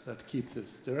that keep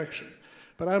this direction.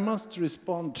 But I must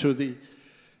respond to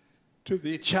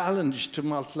the challenge to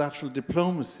multilateral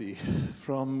diplomacy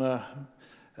from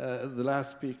the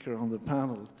last speaker on the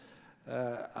panel.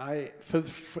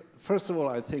 First of all,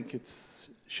 I think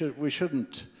we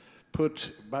shouldn't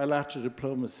put bilateral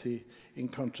diplomacy in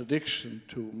contradiction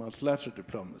to multilateral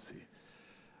diplomacy.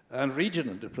 And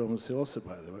regional diplomacy also,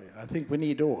 by the way. I think we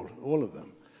need all of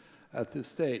them at this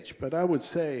stage. But I would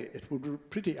say it would be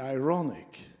pretty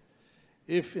ironic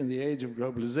if in the age of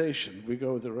globalization we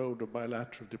go the road of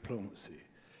bilateral diplomacy.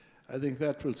 I think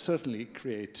that will certainly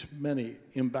create many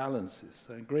imbalances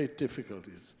and great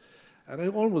difficulties. And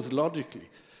almost logically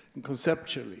and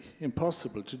conceptually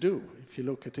impossible to do if you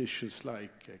look at issues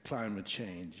like climate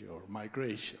change or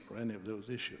migration or any of those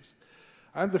issues.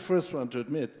 I'm the first one to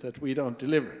admit that we don't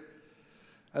deliver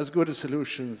as good a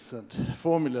solutions and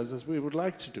formulas as we would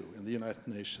like to do in the United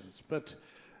Nations. But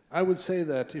I would say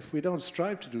that if we don't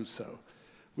strive to do so,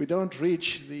 we don't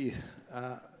reach the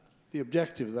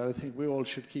objective that I think we all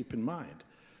should keep in mind,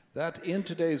 that in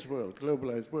today's world,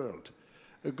 globalized world,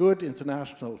 a good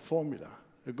international formula,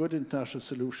 a good international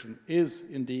solution is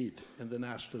indeed in the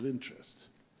national interest.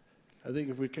 I think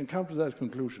if we can come to that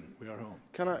conclusion, we are home.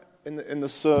 Can I, in the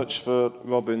search for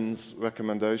Robin's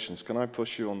recommendations, can I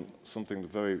push you on something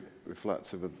very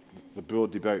reflective of the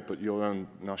broad debate, but your own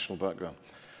national background?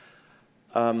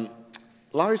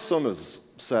 Larry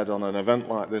Summers said on an event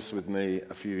like this with me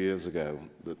a few years ago,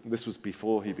 that this was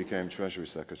before he became Treasury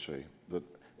Secretary, that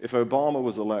if Obama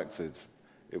was elected,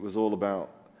 it was all about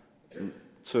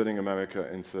turning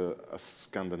America into a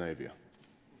Scandinavia.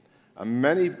 And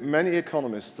many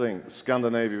economists think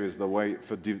Scandinavia is the way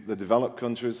for the developed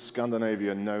countries.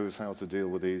 Scandinavia knows how to deal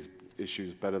with these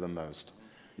issues better than most.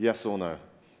 Yes or no?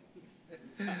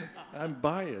 I'm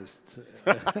biased.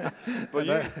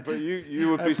 but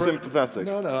you would be sympathetic.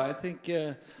 No, I think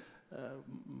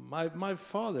my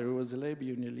father, who was a labor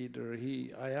union leader,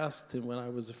 I asked him when I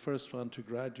was the first one to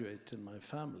graduate in my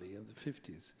family in the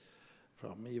 50s,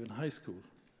 from even high school.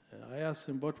 I asked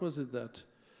him, what was it that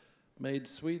made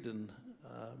Sweden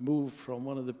move from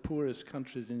one of the poorest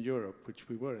countries in Europe, which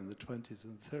we were in the 20s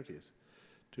and 30s,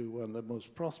 to one of the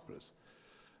most prosperous?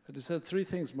 And he said 3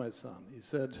 things, my son. He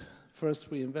said,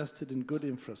 first, we invested in good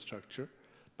infrastructure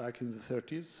back in the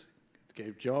 30s. It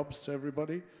gave jobs to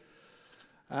everybody.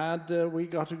 And we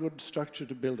got a good structure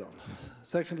to build on.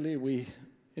 Secondly, we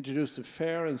introduced a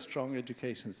fair and strong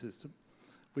education system,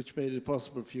 which made it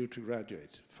possible for you to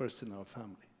graduate, first in our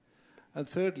family. And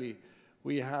thirdly,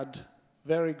 we had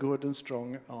very good and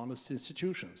strong, honest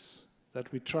institutions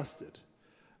that we trusted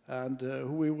and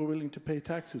who we were willing to pay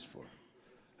taxes for.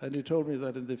 And he told me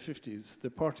that in the 50s, the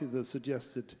party that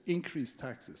suggested increased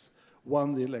taxes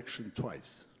won the election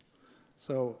twice.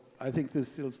 So I think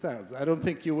this still stands. I don't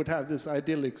think you would have this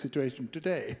idyllic situation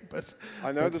today. But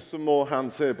I know there's some more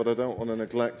hands here, but I don't want to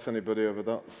neglect anybody over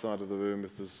that side of the room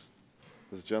if there's...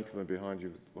 There's a gentleman behind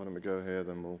you. Why don't we go here,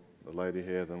 then the lady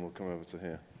here, then we'll come over to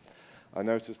here. I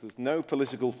noticed there's no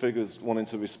political figures wanting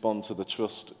to respond to the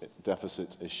trust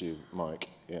deficit issue, Mike,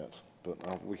 yet.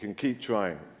 But we can keep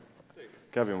trying.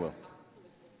 Kevin will.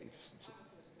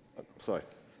 Sorry,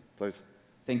 please.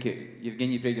 Thank you.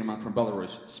 Evgeny Bregerman from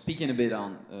Belarus. Speaking a bit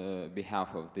on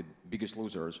behalf of the biggest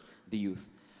losers, the youth.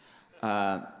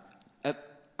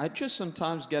 I just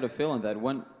sometimes get a feeling that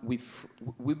when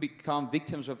we become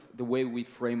victims of the way we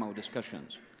frame our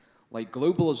discussions, like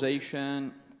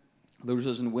globalization,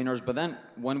 losers and winners, but then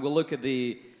when we look at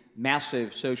the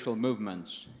massive social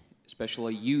movements,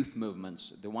 especially youth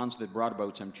movements, the ones that brought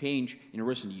about some change in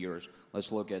recent years,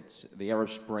 let's look at the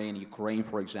Arab Spring, Ukraine,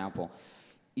 for example,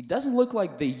 it doesn't look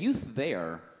like the youth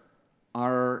there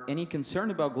are any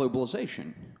concerned about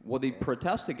globalization. What they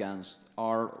protest against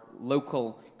are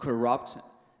local corrupt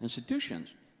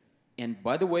institutions. And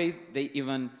by the way, they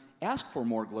even ask for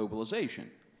more globalization.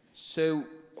 So,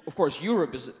 of course,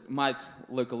 Europe might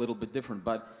look a little bit different,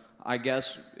 but I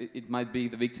guess it might be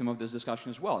the victim of this discussion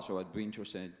as well. So I'd be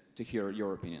interested to hear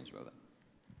your opinions about that.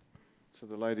 So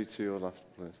the lady to your left,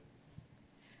 please.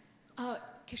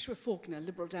 Kishore Faulkner,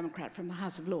 Liberal Democrat from the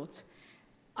House of Lords.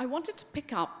 I wanted to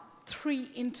pick up 3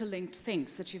 interlinked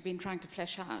things that you've been trying to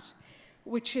flesh out,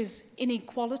 which is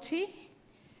inequality,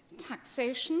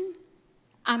 taxation,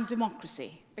 and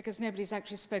democracy, because nobody's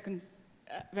actually spoken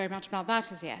very much about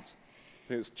that as yet. I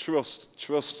think it's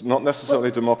trust, not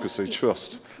necessarily democracy,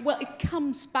 trust. Well, it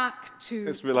comes back to...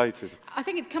 It's related. I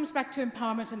think it comes back to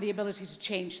empowerment and the ability to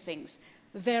change things.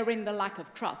 Therein the lack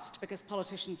of trust, because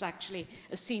politicians actually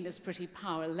are seen as pretty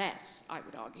powerless, I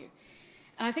would argue.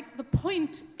 And I think the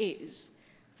point is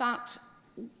that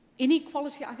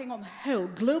inequality, I think on the whole,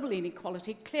 global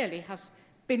inequality clearly has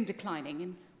been declining.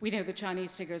 And we know the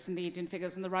Chinese figures and the Indian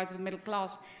figures and the rise of the middle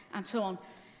class and so on.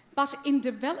 But in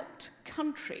developed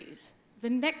countries, the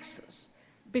nexus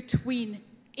between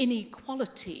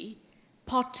inequality,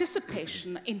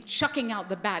 participation in chucking out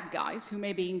the bad guys who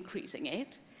may be increasing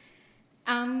it,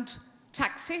 and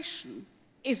taxation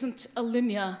isn't a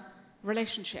linear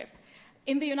relationship.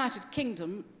 In the United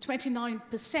Kingdom,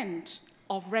 29%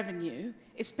 of revenue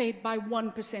is paid by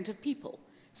 1% of people.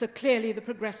 So clearly the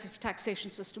progressive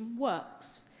taxation system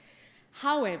works.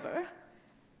 However,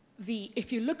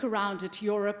 if you look around at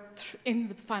Europe in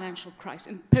the financial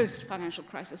crisis, in post-financial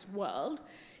crisis world,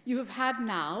 you have had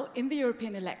now, in the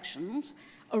European elections,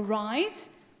 a rise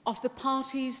of the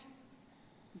parties,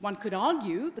 one could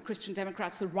argue, the Christian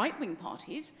Democrats, the right-wing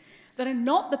parties, that are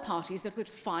not the parties that would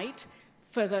fight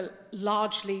for the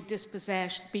largely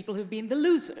dispossessed people who've been the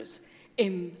losers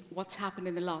in what's happened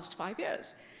in the last 5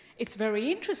 years. It's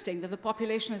very interesting that the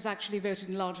population has actually voted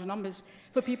in larger numbers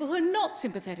for people who are not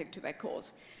sympathetic to their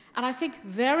cause. And I think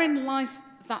therein lies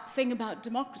that thing about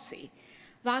democracy,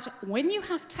 that when you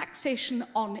have taxation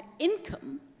on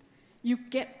income, you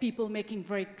get people making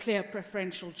very clear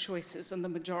preferential choices, and the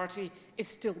majority is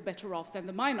still better off than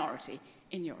the minority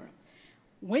in Europe.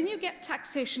 When you get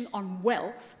taxation on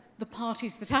wealth, the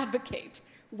parties that advocate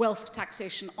wealth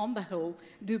taxation on the whole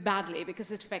do badly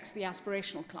because it affects the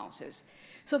aspirational classes.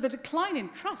 So the decline in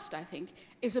trust, I think,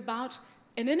 is about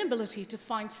an inability to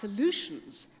find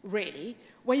solutions, really,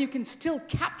 where you can still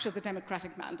capture the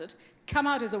democratic mandate, come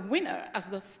out as a winner as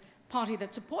the party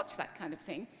that supports that kind of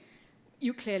thing.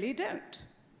 You clearly don't,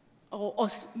 or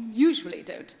usually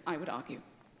don't, I would argue.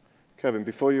 Kevin,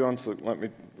 before you answer, let me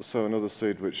sow another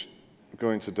seed, which,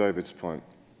 going to David's point,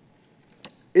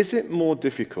 is it more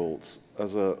difficult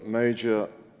as a major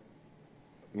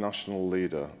national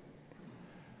leader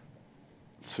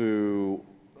to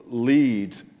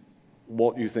lead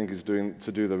what you think is doing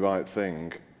to do the right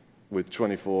thing with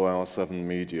 24/7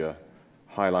 media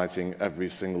highlighting every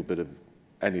single bit of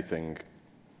anything?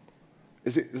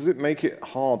 Does it make it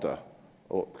harder,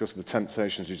 or because of the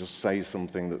temptations you just say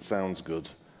something that sounds good?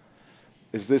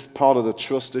 Is this part of the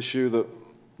trust issue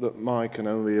that Mike and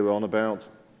Obi are on about,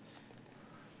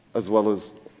 as well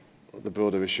as the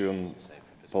broader issue on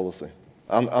policy?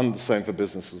 And the same for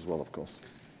business as well, of course.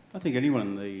 I think anyone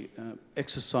in the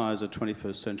exercise of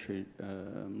 21st century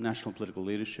national political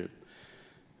leadership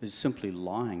is simply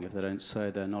lying if they don't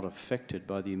say they're not affected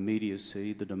by the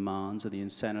immediacy, the demands, and the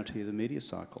insanity of the media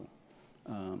cycle.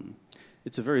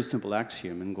 It's a very simple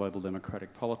axiom in global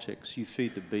democratic politics. You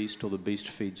feed the beast or the beast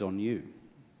feeds on you.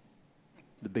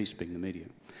 The beast being the media.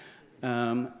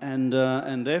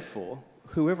 And therefore,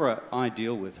 whoever I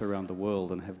deal with around the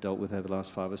world and have dealt with over the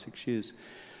last 5 or 6 years,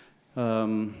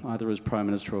 either as Prime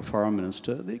Minister or Foreign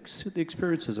Minister, the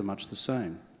experiences are much the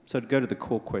same. So to go to the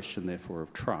core question, therefore,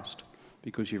 of trust,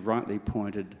 because you've rightly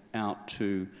pointed out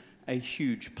to a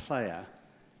huge player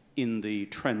in the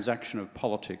transaction of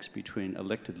politics between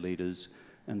elected leaders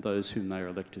and those whom they are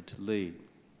elected to lead.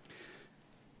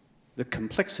 The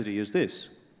complexity is this: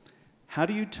 how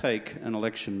do you take an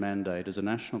election mandate as a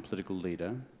national political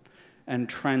leader and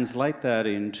translate that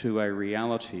into a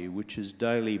reality which is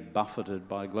daily buffeted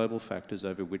by global factors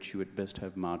over which you at best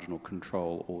have marginal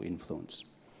control or influence?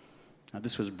 Now,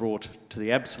 this was brought to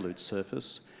the absolute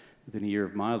surface within a year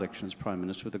of my election as Prime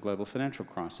Minister with the global financial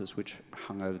crisis, which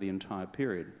hung over the entire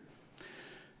period.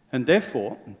 And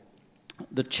therefore,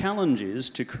 the challenge is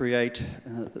to create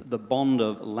the bond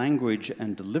of language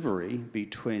and delivery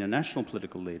between a national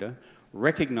political leader,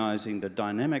 recognising the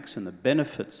dynamics and the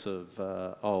benefits of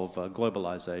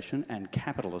globalisation and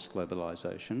capitalist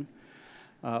globalisation,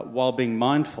 while being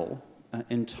mindful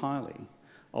entirely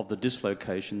of the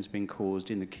dislocations being caused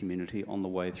in the community on the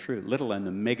way through, let alone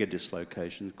the mega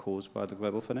dislocations caused by the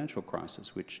global financial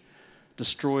crisis, which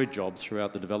destroyed jobs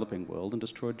throughout the developing world and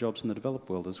destroyed jobs in the developed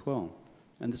world as well.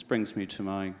 And this brings me to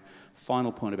my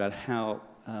final point about how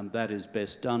that is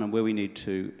best done and where we need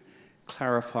to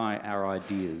clarify our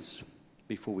ideas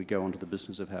before we go on to the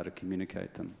business of how to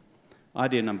communicate them.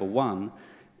 Idea number one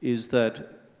is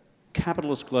that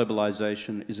capitalist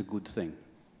globalisation is a good thing.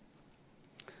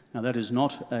 Now, that is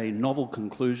not a novel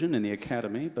conclusion in the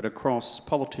academy, but across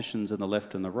politicians on the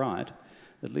left and the right,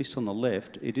 at least on the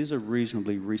left, it is a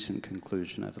reasonably recent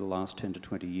conclusion over the last 10 to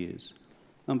 20 years.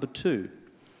 Number two.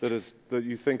 That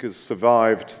you think has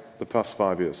survived the past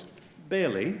 5 years?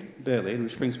 Barely,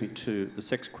 which brings me to the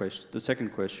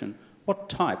second question. What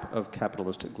type of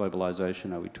capitalist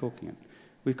globalisation are we talking about?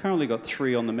 We've currently got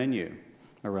three on the menu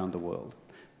around the world.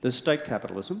 There's state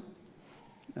capitalism,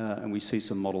 and we see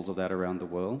some models of that around the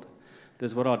world.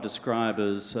 There's what I'd describe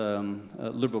as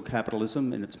liberal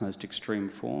capitalism in its most extreme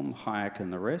form, Hayek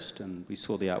and the rest, and we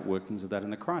saw the outworkings of that in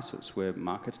the crisis, where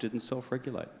markets didn't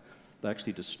self-regulate. They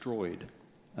actually destroyed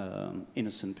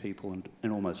innocent people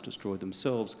and almost destroyed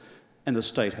themselves, and the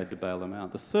state had to bail them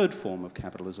out. The third form of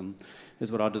capitalism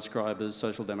is what I describe as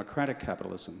social democratic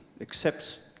capitalism.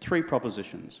 Accepts three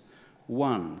propositions.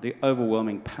 One, the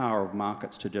overwhelming power of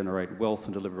markets to generate wealth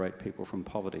and to liberate people from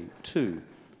poverty. Two,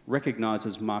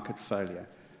 recognises market failure.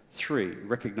 Three,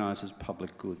 recognises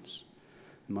public goods.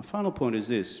 And my final point is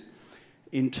this.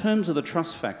 In terms of the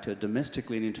trust factor,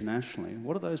 domestically and internationally,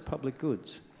 what are those public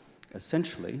goods?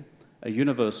 Essentially, a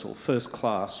universal, first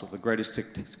class, or the greatest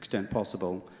extent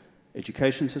possible,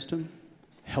 education system,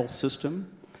 health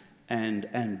system,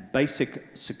 and basic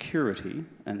security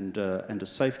and a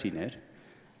safety net,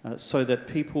 so that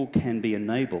people can be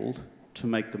enabled to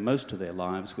make the most of their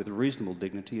lives with reasonable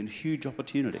dignity and huge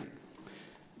opportunity.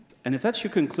 And if that's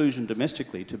your conclusion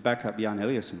domestically, to back up Jan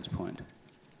Eliasson's point,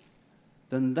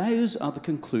 then those are the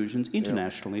conclusions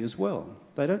internationally as well.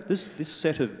 They don't, this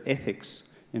set of ethics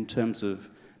in terms of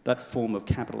that form of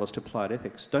capitalist applied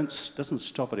ethics doesn't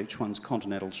stop at each one's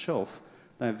continental shelf.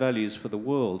 They have values for the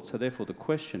world. So therefore the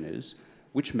question is,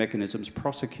 which mechanisms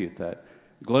prosecute that?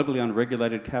 Globally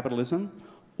unregulated capitalism,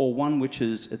 or one which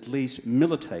is at least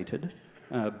militated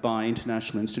by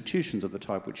international institutions of the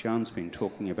type which Jan's been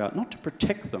talking about, not to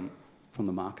protect them from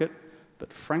the market,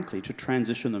 but frankly to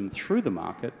transition them through the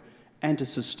market and to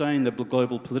sustain the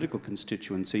global political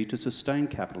constituency, to sustain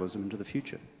capitalism into the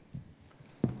future.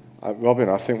 Robin,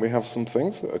 I think we have some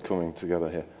things that are coming together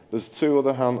here. There's two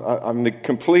other hands. I'm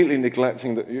completely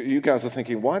neglecting that. You guys are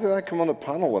thinking, why did I come on a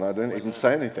panel when I didn't even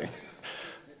say anything?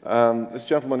 This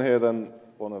gentleman here, then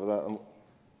one over there, and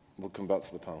we'll come back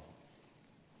to the panel.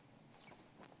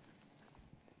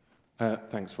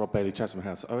 Thanks, Rob Bailey, Chatham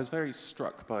House. I was very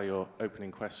struck by your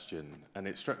opening question, and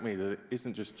it struck me that it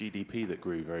isn't just GDP that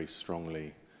grew very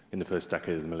strongly in the first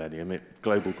decade of the millennium.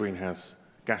 Global greenhouse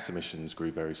gas emissions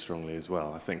grew very strongly as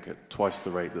well, I think at twice the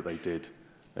rate that they did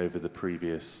over the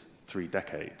previous 3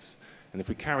 decades. And if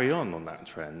we carry on that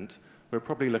trend, we're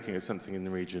probably looking at something in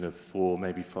the region of 4,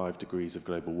 maybe 5 degrees of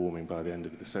global warming by the end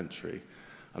of the century.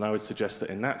 And I would suggest that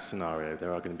in that scenario,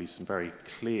 there are going to be some very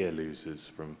clear losers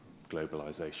from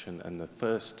globalization, and the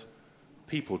first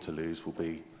people to lose will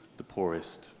be the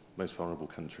poorest, most vulnerable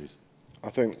countries. I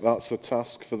think that's a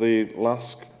task for the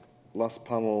last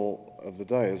panel of the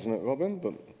day, isn't it, Robin?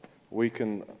 But we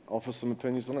can offer some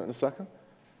opinions on it in a second.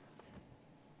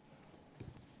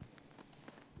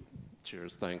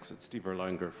 Cheers, thanks. It's Steve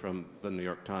Erlanger from the New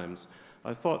York Times.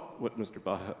 I thought what Mr.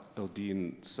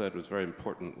 Bahaa-Eldin said was very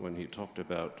important when he talked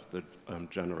about the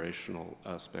generational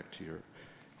aspect here.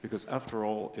 Because after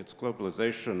all, it's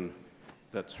globalization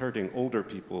that's hurting older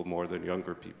people more than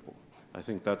younger people. I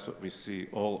think that's what we see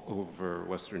all over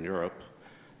Western Europe,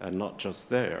 and not just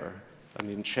there. I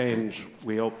mean, change,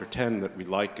 we all pretend that we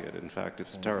like it. In fact,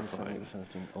 it's terrifying.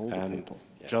 And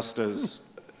just as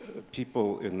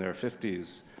people in their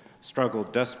 50s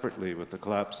struggled desperately with the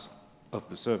collapse of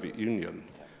the Soviet Union,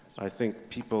 I think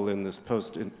people in this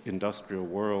post-industrial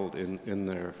world in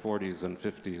their 40s and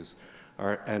 50s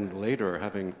and later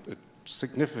having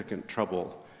significant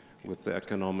trouble with the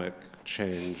economic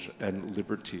change and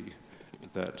liberty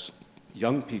that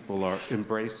young people are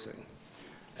embracing.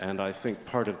 And I think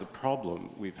part of the problem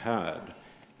we've had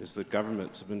is that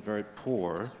governments have been very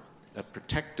poor at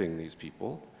protecting these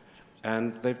people,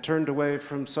 and they've turned away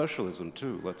from socialism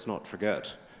too, let's not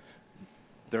forget.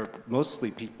 They're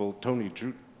mostly people, Tony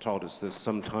Drew taught us this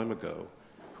some time ago,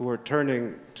 who are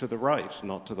turning to the right,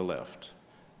 not to the left,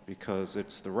 because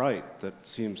it's the right that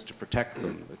seems to protect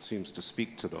them, that seems to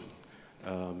speak to them.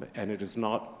 And it is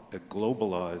not a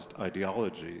globalized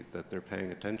ideology that they're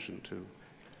paying attention to.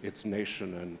 It's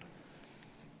nation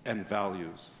and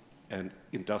values and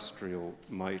industrial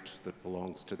might that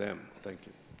belongs to them. Thank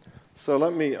you. So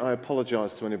I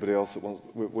apologize to anybody else that wants,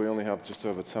 we only have just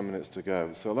over 10 minutes to go.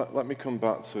 So let me come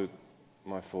back to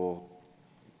my four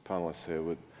panelists here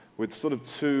with sort of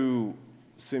two,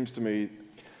 seems to me,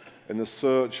 in the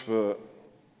search for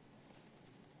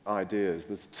ideas,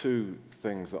 there's two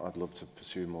things that I'd love to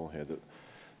pursue more here.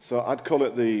 So I'd call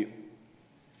it the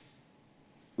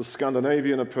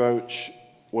Scandinavian approach,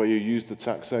 where you use the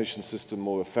taxation system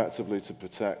more effectively to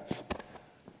protect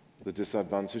the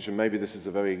disadvantaged, and maybe this is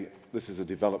a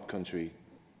developed country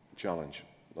challenge.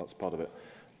 That's part of it.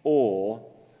 Or,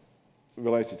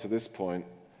 related to this point,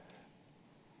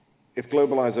 if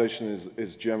globalization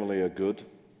is generally a good,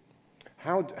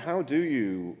 how do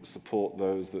you support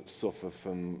those that suffer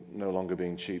from no longer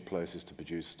being cheap places to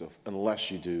produce stuff, unless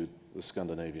you do the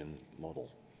Scandinavian model?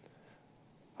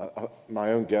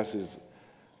 My own guess is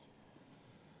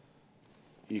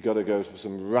you've got to go for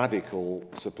some radical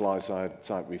supply-side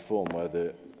type reform where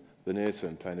the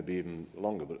near-term pain will be even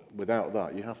longer. But without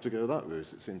that, you have to go that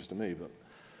route, it seems to me. But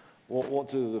what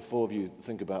do the four of you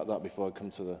think about that before I come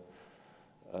to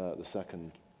the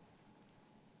second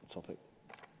topic?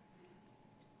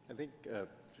 I think.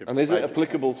 And is it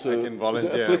applicable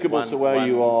to where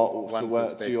you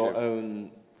are, to your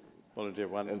own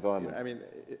environment? I mean,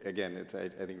 again, it's I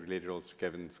think related also to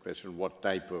Kevin's question: what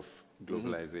type of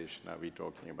globalization are we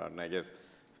talking about? And I guess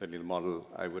certainly the model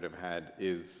I would have had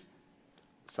is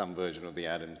some version of the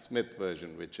Adam Smith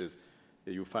version, which is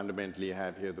you fundamentally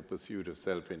have here the pursuit of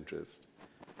self-interest,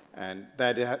 and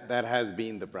that has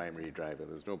been the primary driver.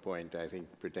 There's no point, I think,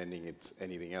 pretending it's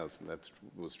anything else, and that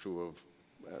was true of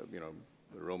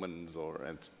the Romans, or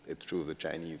it's true of the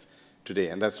Chinese today.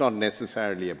 And that's not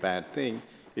necessarily a bad thing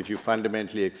if you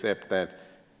fundamentally accept that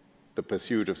the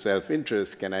pursuit of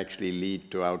self-interest can actually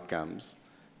lead to outcomes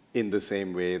in the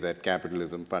same way that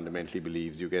capitalism fundamentally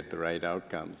believes you get the right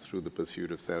outcomes through the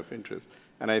pursuit of self-interest.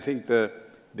 And I think the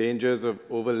dangers of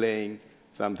overlaying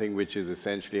something which is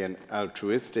essentially an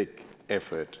altruistic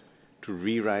effort to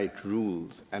rewrite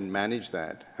rules and manage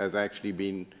that has actually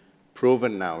been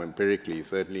proven now empirically,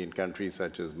 certainly in countries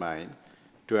such as mine,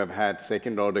 to have had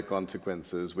second-order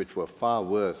consequences which were far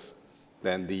worse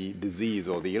than the disease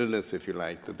or the illness, if you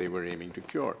like, that they were aiming to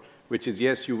cure, which is,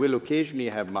 yes, you will occasionally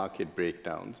have market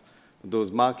breakdowns.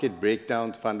 Those market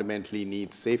breakdowns fundamentally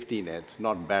need safety nets,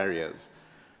 not barriers.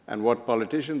 And what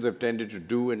politicians have tended to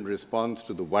do in response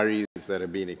to the worries that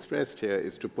have been expressed here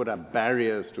is to put up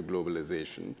barriers to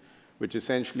globalization, which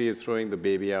essentially is throwing the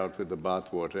baby out with the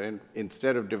bathwater, and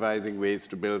instead of devising ways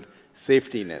to build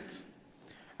safety nets.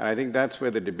 And I think that's where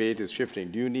the debate is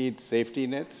shifting. Do you need safety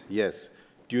nets? Yes.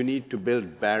 Do you need to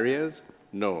build barriers?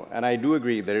 No. And I do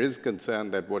agree, there is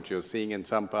concern that what you're seeing in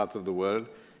some parts of the world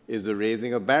is the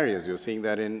raising of barriers. You're seeing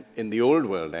that in the old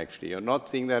world, actually. You're not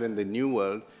seeing that in the new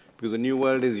world, because the new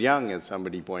world is young, as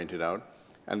somebody pointed out,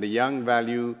 and the young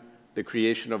value the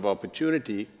creation of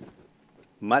opportunity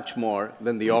much more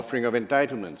than the offering of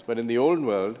entitlements. But in the old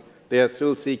world, they are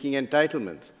still seeking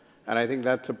entitlements. And I think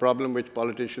that's a problem which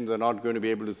politicians are not going to be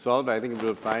able to solve. I think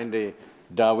we'll find a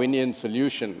Darwinian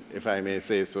solution, if I may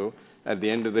say so, at the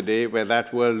end of the day, where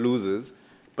that world loses.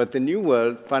 But the new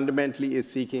world fundamentally is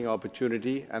seeking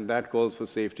opportunity, and that calls for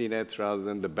safety nets rather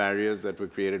than the barriers that were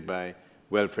created by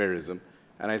welfarism.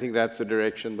 And I think that's the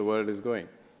direction the world is going.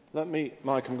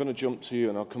 Mike, I'm going to jump to you,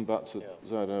 and I'll come back to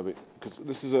Ziad, because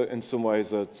this is, in some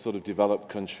ways, a sort of developed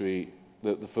country,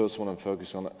 the first one I'm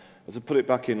focused on. To put it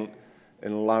back in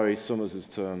Larry Summers'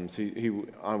 terms,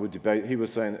 I would debate, he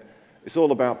was saying, it's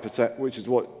all about which is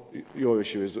what your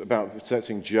issue is, about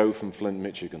protecting Joe from Flint,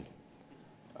 Michigan.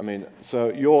 I mean,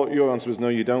 so your answer was no,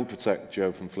 you don't protect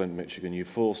Joe from Flint, Michigan. You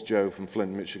force Joe from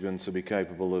Flint, Michigan to be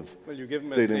capable of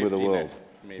dealing with the world.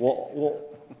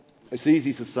 It's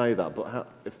easy to say that, but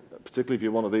particularly if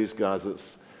you're one of these guys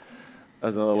that's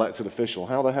as an elected official,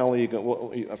 how the hell are you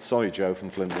going? Sorry, Joe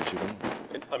from Flint, Michigan.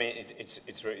 I mean, it's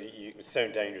so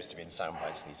dangerous to be in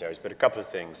soundbites in these areas. But a couple of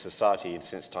things: society,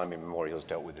 since time immemorial, has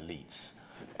dealt with elites.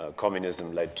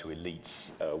 Communism led to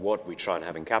elites. What we try and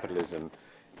have in capitalism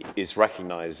is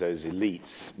recognize those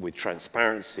elites with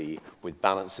transparency, with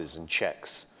balances and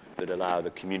checks that allow the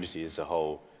community as a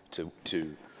whole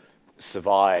to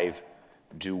survive,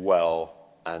 do well,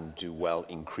 and do well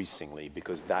increasingly,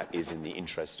 because that is in the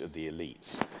interest of the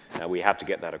elites. Now, we have to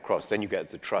get that across. Then you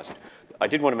get the trust. I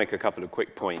did want to make a couple of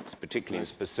quick points, particularly in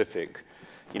specific.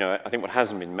 You know, I think what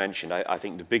hasn't been mentioned, I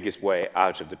think the biggest way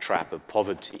out of the trap of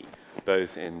poverty,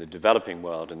 both in the developing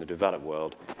world and the developed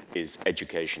world, is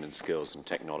education and skills and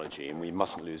technology. And we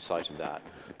mustn't lose sight of that,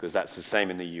 because that's the same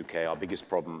in the UK. Our biggest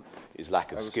problem is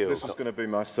lack of skills. This is going to be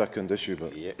my second issue.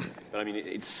 But I mean,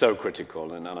 it's so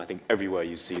critical, and I think everywhere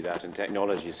you see that, and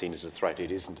technology is seen as a threat.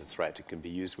 It isn't a threat. It can be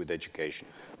used with education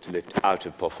to lift out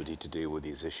of poverty to deal with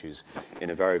these issues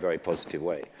in a very, very positive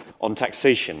way. On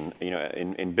taxation, you know,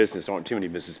 in business, there aren't too many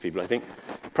business people. I think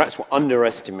perhaps we're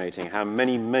underestimating how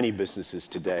many businesses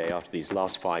today, after these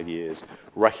last 5 years,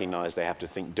 recognize they have to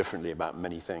think differently about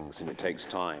many things, and it takes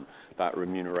time, about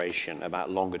remuneration, about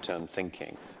longer-term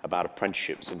thinking, about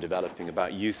apprenticeships and developing,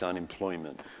 about youth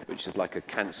unemployment, which is like a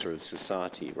cancer of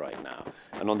society right now.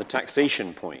 And on the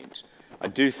taxation point, I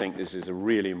do think this is a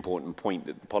really important point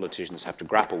that politicians have to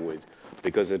grapple with,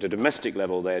 because at a domestic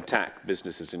level, they attack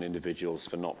businesses and individuals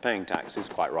for not paying taxes,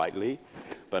 quite rightly,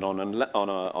 but on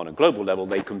a global level,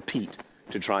 they compete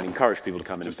to try and encourage people to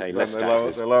come in and pay less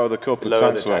taxes. They lower the corporate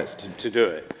tax rate to do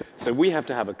it. So we have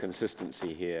to have a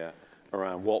consistency here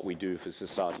around what we do for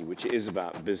society, which is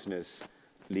about business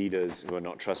leaders who are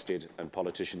not trusted, and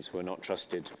politicians who are not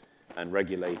trusted, and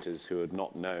regulators who are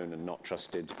not known and not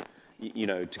trusted, you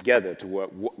know, together to work.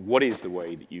 What is the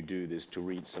way that you do this to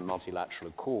reach some multilateral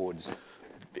accords?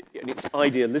 And it's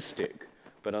idealistic,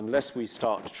 but unless we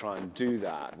start to try and do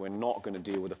that, we're not going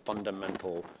to deal with a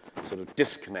fundamental sort of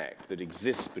disconnect that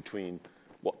exists between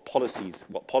what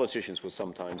politicians will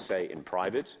sometimes say in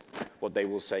private, what they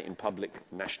will say in public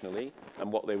nationally,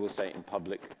 and what they will say in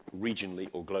public regionally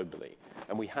or globally.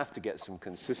 And we have to get some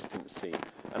consistency.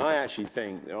 And I actually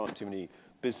think there aren't too many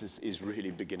businesses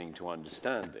really beginning to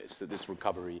understand this, that this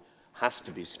recovery has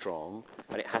to be strong,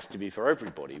 and it has to be for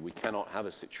everybody. We cannot have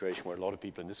a situation where a lot of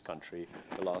people in this country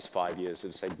the last 5 years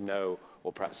have said no,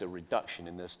 or perhaps a reduction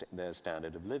in their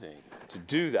standard of living. To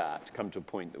do that, to come to a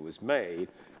point that was made,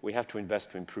 we have to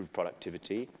invest to improve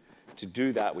productivity. To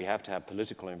do that, we have to have a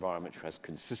political environment which has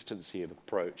consistency of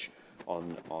approach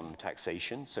on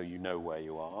taxation, so you know where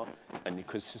you are, and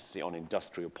consistency on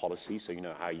industrial policy, so you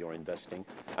know how you're investing,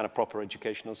 and a proper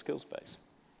educational skills base.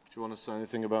 Do you want to say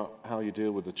anything about how you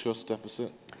deal with the trust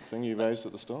deficit thing you raised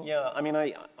at the start? Yeah, I mean,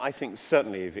 I think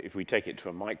certainly if we take it to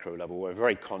a micro level, we're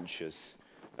very conscious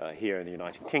here in the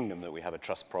United Kingdom that we have a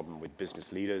trust problem with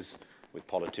business leaders, with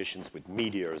politicians, with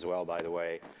media as well, by the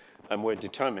way, and we're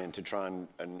determined to try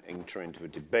and enter into a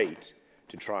debate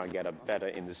to try and get a better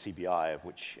in the CBI, of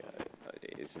which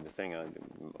is in the thing. I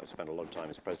spent a lot of time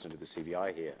as president of the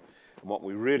CBI here. And what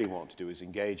we really want to do is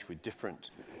engage with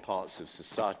different parts of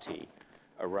society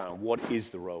around what is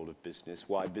the role of business,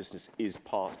 why business is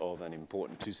part of and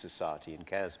important to society and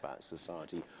cares about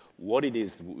society, what it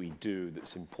is that we do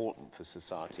that's important for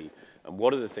society, and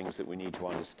what are the things that we need to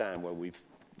understand where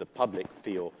the public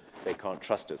feel they can't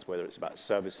trust us, whether it's about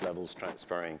service levels,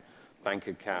 transferring bank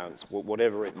accounts,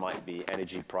 whatever it might be,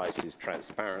 energy prices,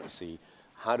 transparency.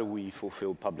 How do we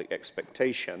fulfill public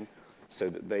expectation so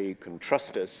that they can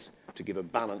trust us to give a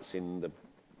balance in the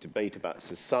debate about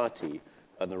society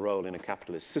and the role in a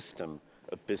capitalist system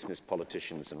of business,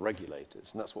 politicians, and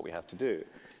regulators? And that's what we have to do.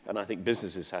 And I think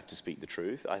businesses have to speak the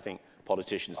truth. I think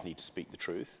politicians need to speak the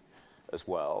truth as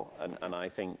well. And I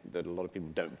think that a lot of people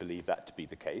don't believe that to be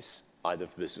the case, either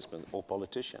for businessmen or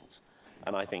politicians.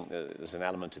 And I think that there's an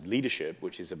element of leadership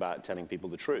which is about telling people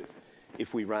the truth.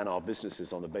 If we ran our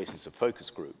businesses on the basis of focus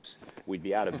groups, we'd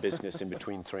be out of business in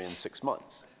between 3 and 6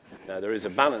 months. Now, there is a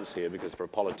balance here, because for a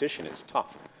politician it's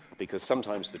tough, because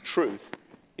sometimes the truth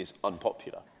is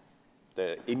unpopular.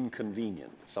 They're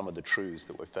inconvenient, some of the truths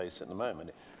that we're facing at the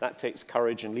moment. That takes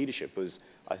courage and leadership, as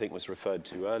I think was referred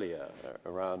to earlier,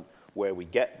 around where we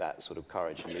get that sort of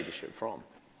courage and leadership from.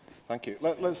 Thank you.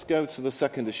 Let's go to the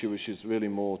second issue, which is really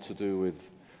more to do with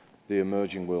the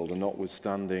emerging world, and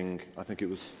notwithstanding, I think it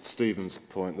was Stephen's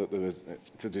point that there was,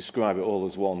 to describe it all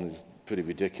as one is pretty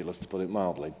ridiculous, to put it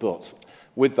mildly. But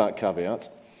with that caveat,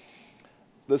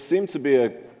 there seems to be,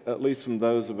 at least from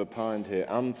those who have opined here,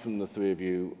 and from the three of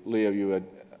you, Leo, you had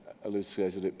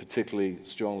elucidated it particularly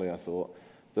strongly, I thought,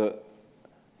 that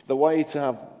the way to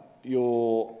have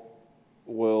your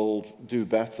world do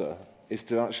better is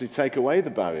to actually take away the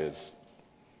barriers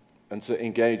and to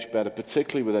engage better,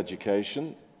 particularly with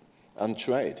education and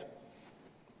trade.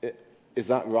 Is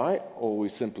that right, or are we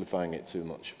simplifying it too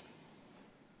much?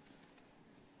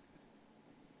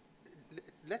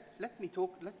 Let me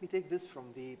take this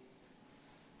from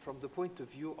the point of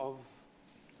view of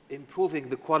improving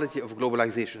the quality of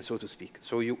globalization, so to speak.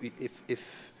 So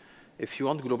if you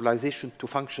want globalization to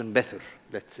function better,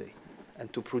 let's say,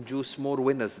 and to produce more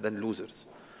winners than losers,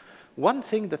 one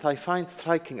thing that I find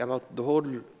striking about the whole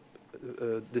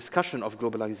discussion of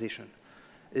globalization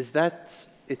is that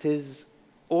it is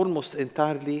almost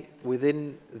entirely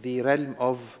within the realm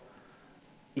of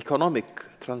economic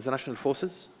transnational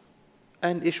forces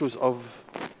and issues of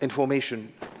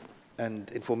information and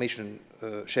information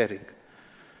sharing.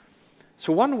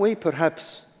 So one way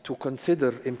perhaps to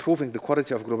consider improving the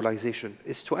quality of globalization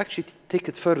is to actually take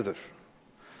it further.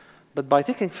 But by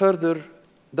taking further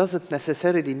doesn't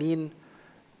necessarily mean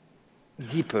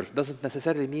deeper, doesn't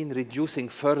necessarily mean reducing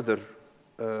further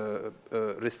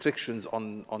restrictions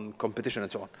on competition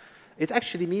and so on. It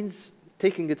actually means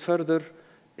taking it further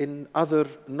in other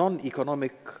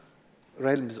non-economic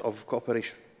realms of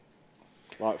cooperation.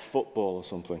 Like football or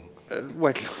something?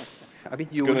 Well, I mean,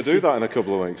 you're going to do that in a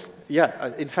couple of weeks.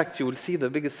 Yeah, in fact, you will see the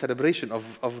biggest celebration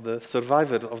of the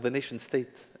survival of the nation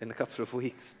state in a couple of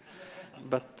weeks.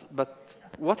 But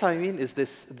what I mean is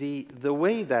this, the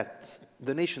way that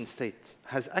the nation state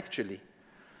has actually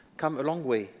come a long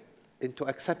way into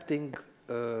accepting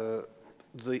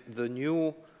the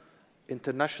new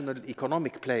international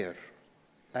economic player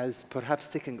as perhaps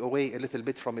taking away a little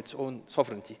bit from its own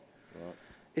sovereignty. Right.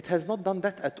 It has not done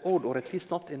that at all, or at least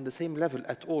not in the same level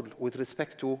at all with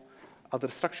respect to other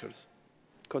structures.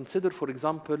 Consider, for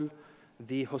example,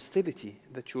 the hostility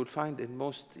that you will find in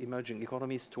most emerging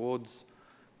economies towards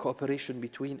cooperation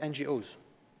between NGOs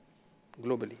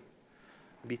globally,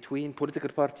 between political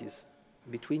parties,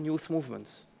 between youth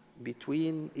movements,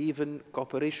 between even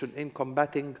cooperation in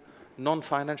combating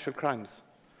non-financial crimes.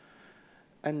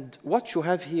 And what you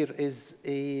have here is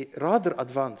a rather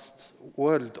advanced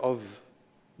world of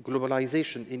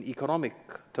globalization in economic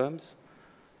terms,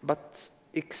 but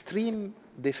extreme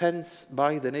defense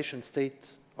by the nation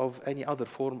state of any other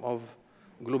form of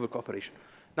global cooperation.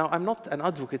 Now, I'm not an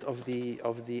advocate of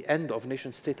the end of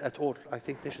nation state at all. I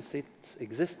think nation states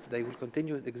exist, they will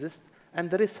continue to exist,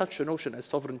 and there is such a notion as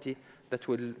sovereignty that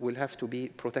will have to be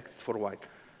protected for a while.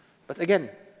 But again,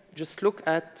 just look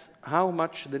at how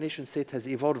much the nation state has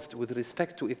evolved with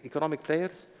respect to economic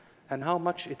players and how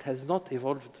much it has not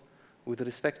evolved with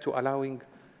respect to allowing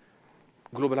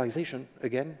globalization,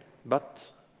 again, but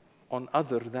on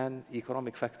other than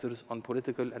economic factors, on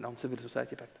political and on civil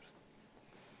society factors.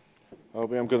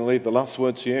 Obi, I'm going to leave the last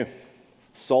word to you.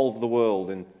 Solve the world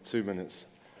in 2 minutes.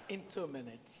 In 2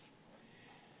 minutes.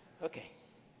 Okay.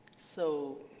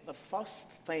 So the first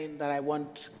thing that I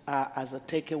want as a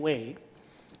takeaway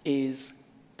is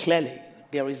clearly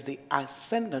there is the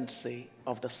ascendancy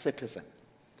of the citizen.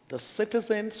 The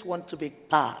citizens want to be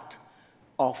part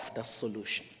of the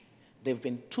solution. They've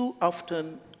been too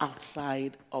often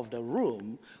outside of the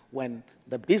room when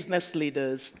the business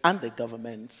leaders and the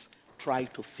governments try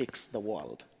to fix the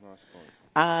world. Nice point.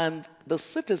 And the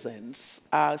citizens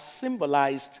are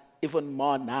symbolized even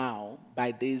more now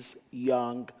by these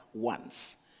young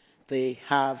ones. They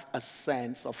have a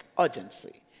sense of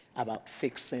urgency about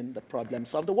fixing the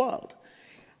problems of the world.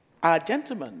 Our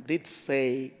gentleman did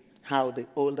say how the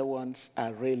older ones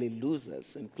are really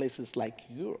losers in places like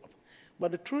Europe.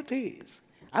 But the truth is,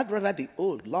 I'd rather the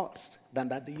old lost than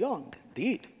that the young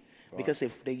did. Right. Because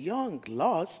if the young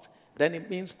lost, then it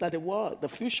means that the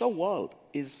future world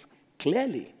is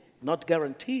clearly not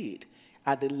guaranteed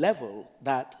at the level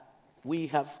that we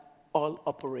have all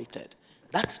operated.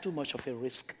 That's too much of a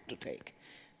risk to take.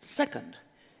 Second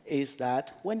is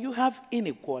that when you have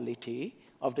inequality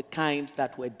of the kind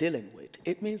that we're dealing with,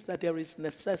 it means that there is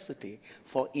necessity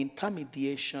for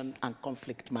intermediation and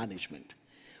conflict management.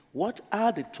 What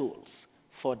are the tools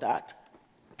for that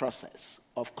process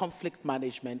of conflict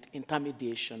management,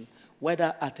 intermediation,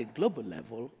 whether at a global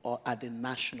level or at the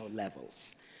national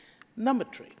levels? Number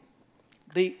 3,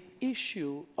 the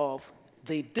issue of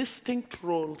the distinct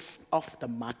roles of the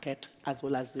market as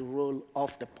well as the role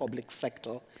of the public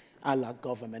sector, a la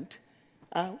government,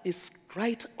 is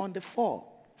right on the fore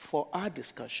for our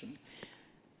discussion.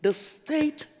 The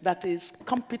state that is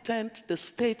competent, the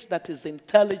state that is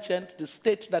intelligent, the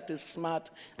state that is smart,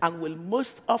 and will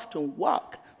most often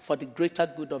work for the greater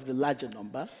good of the larger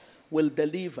number, will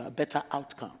deliver better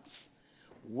outcomes,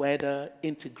 whether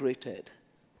integrated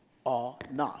or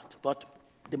not. But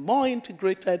the more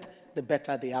integrated, the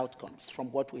better the outcomes,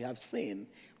 from what we have seen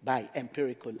by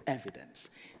empirical evidence.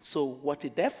 So what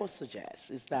it therefore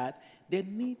suggests is that there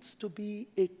needs to be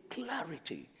a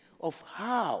clarity of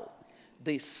how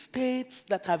the states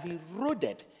that have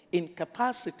eroded in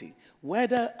capacity,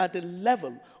 whether at the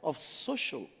level of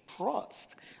social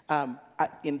trust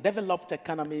in developed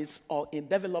economies or in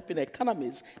developing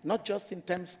economies, not just in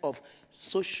terms of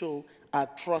social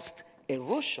trust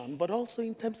erosion, but also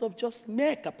in terms of just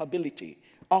mere capability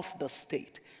of the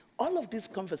state. All of these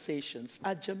conversations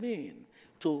are germane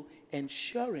to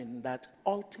ensuring that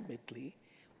ultimately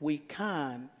we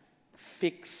can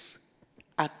fix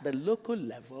at the local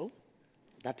level,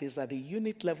 that is at the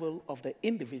unit level of the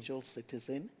individual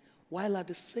citizen, while at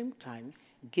the same time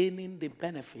gaining the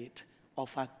benefit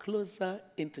of a closer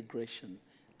integration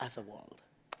as a world.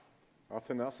 I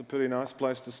think that's a pretty nice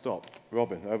place to stop.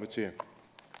 Robin, over to you.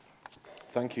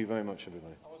 Thank you very much,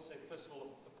 everybody. I want to say, first of all,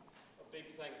 a big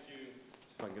thank you.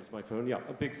 If I can get the microphone, yeah,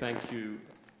 a big thank you,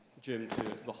 Jim, to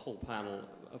the whole panel.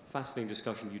 A fascinating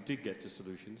discussion. You did get to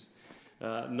solutions.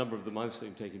 A number of them I've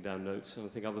seen taking down notes, and I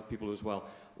think other people as well.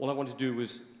 All I wanted to do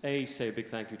was, A, say a big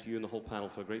thank you to you and the whole panel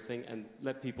for a great thing, and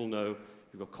let people know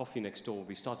you've got coffee next door. We'll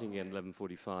be starting again at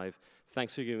 11:45.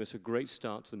 Thanks for giving us a great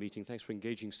start to the meeting. Thanks for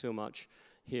engaging so much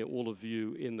here, all of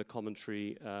you, in the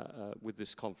commentary with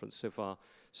this conference so far.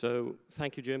 So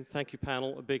thank you, Jim. Thank you,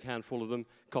 panel. A big handful of them.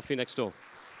 Coffee next door.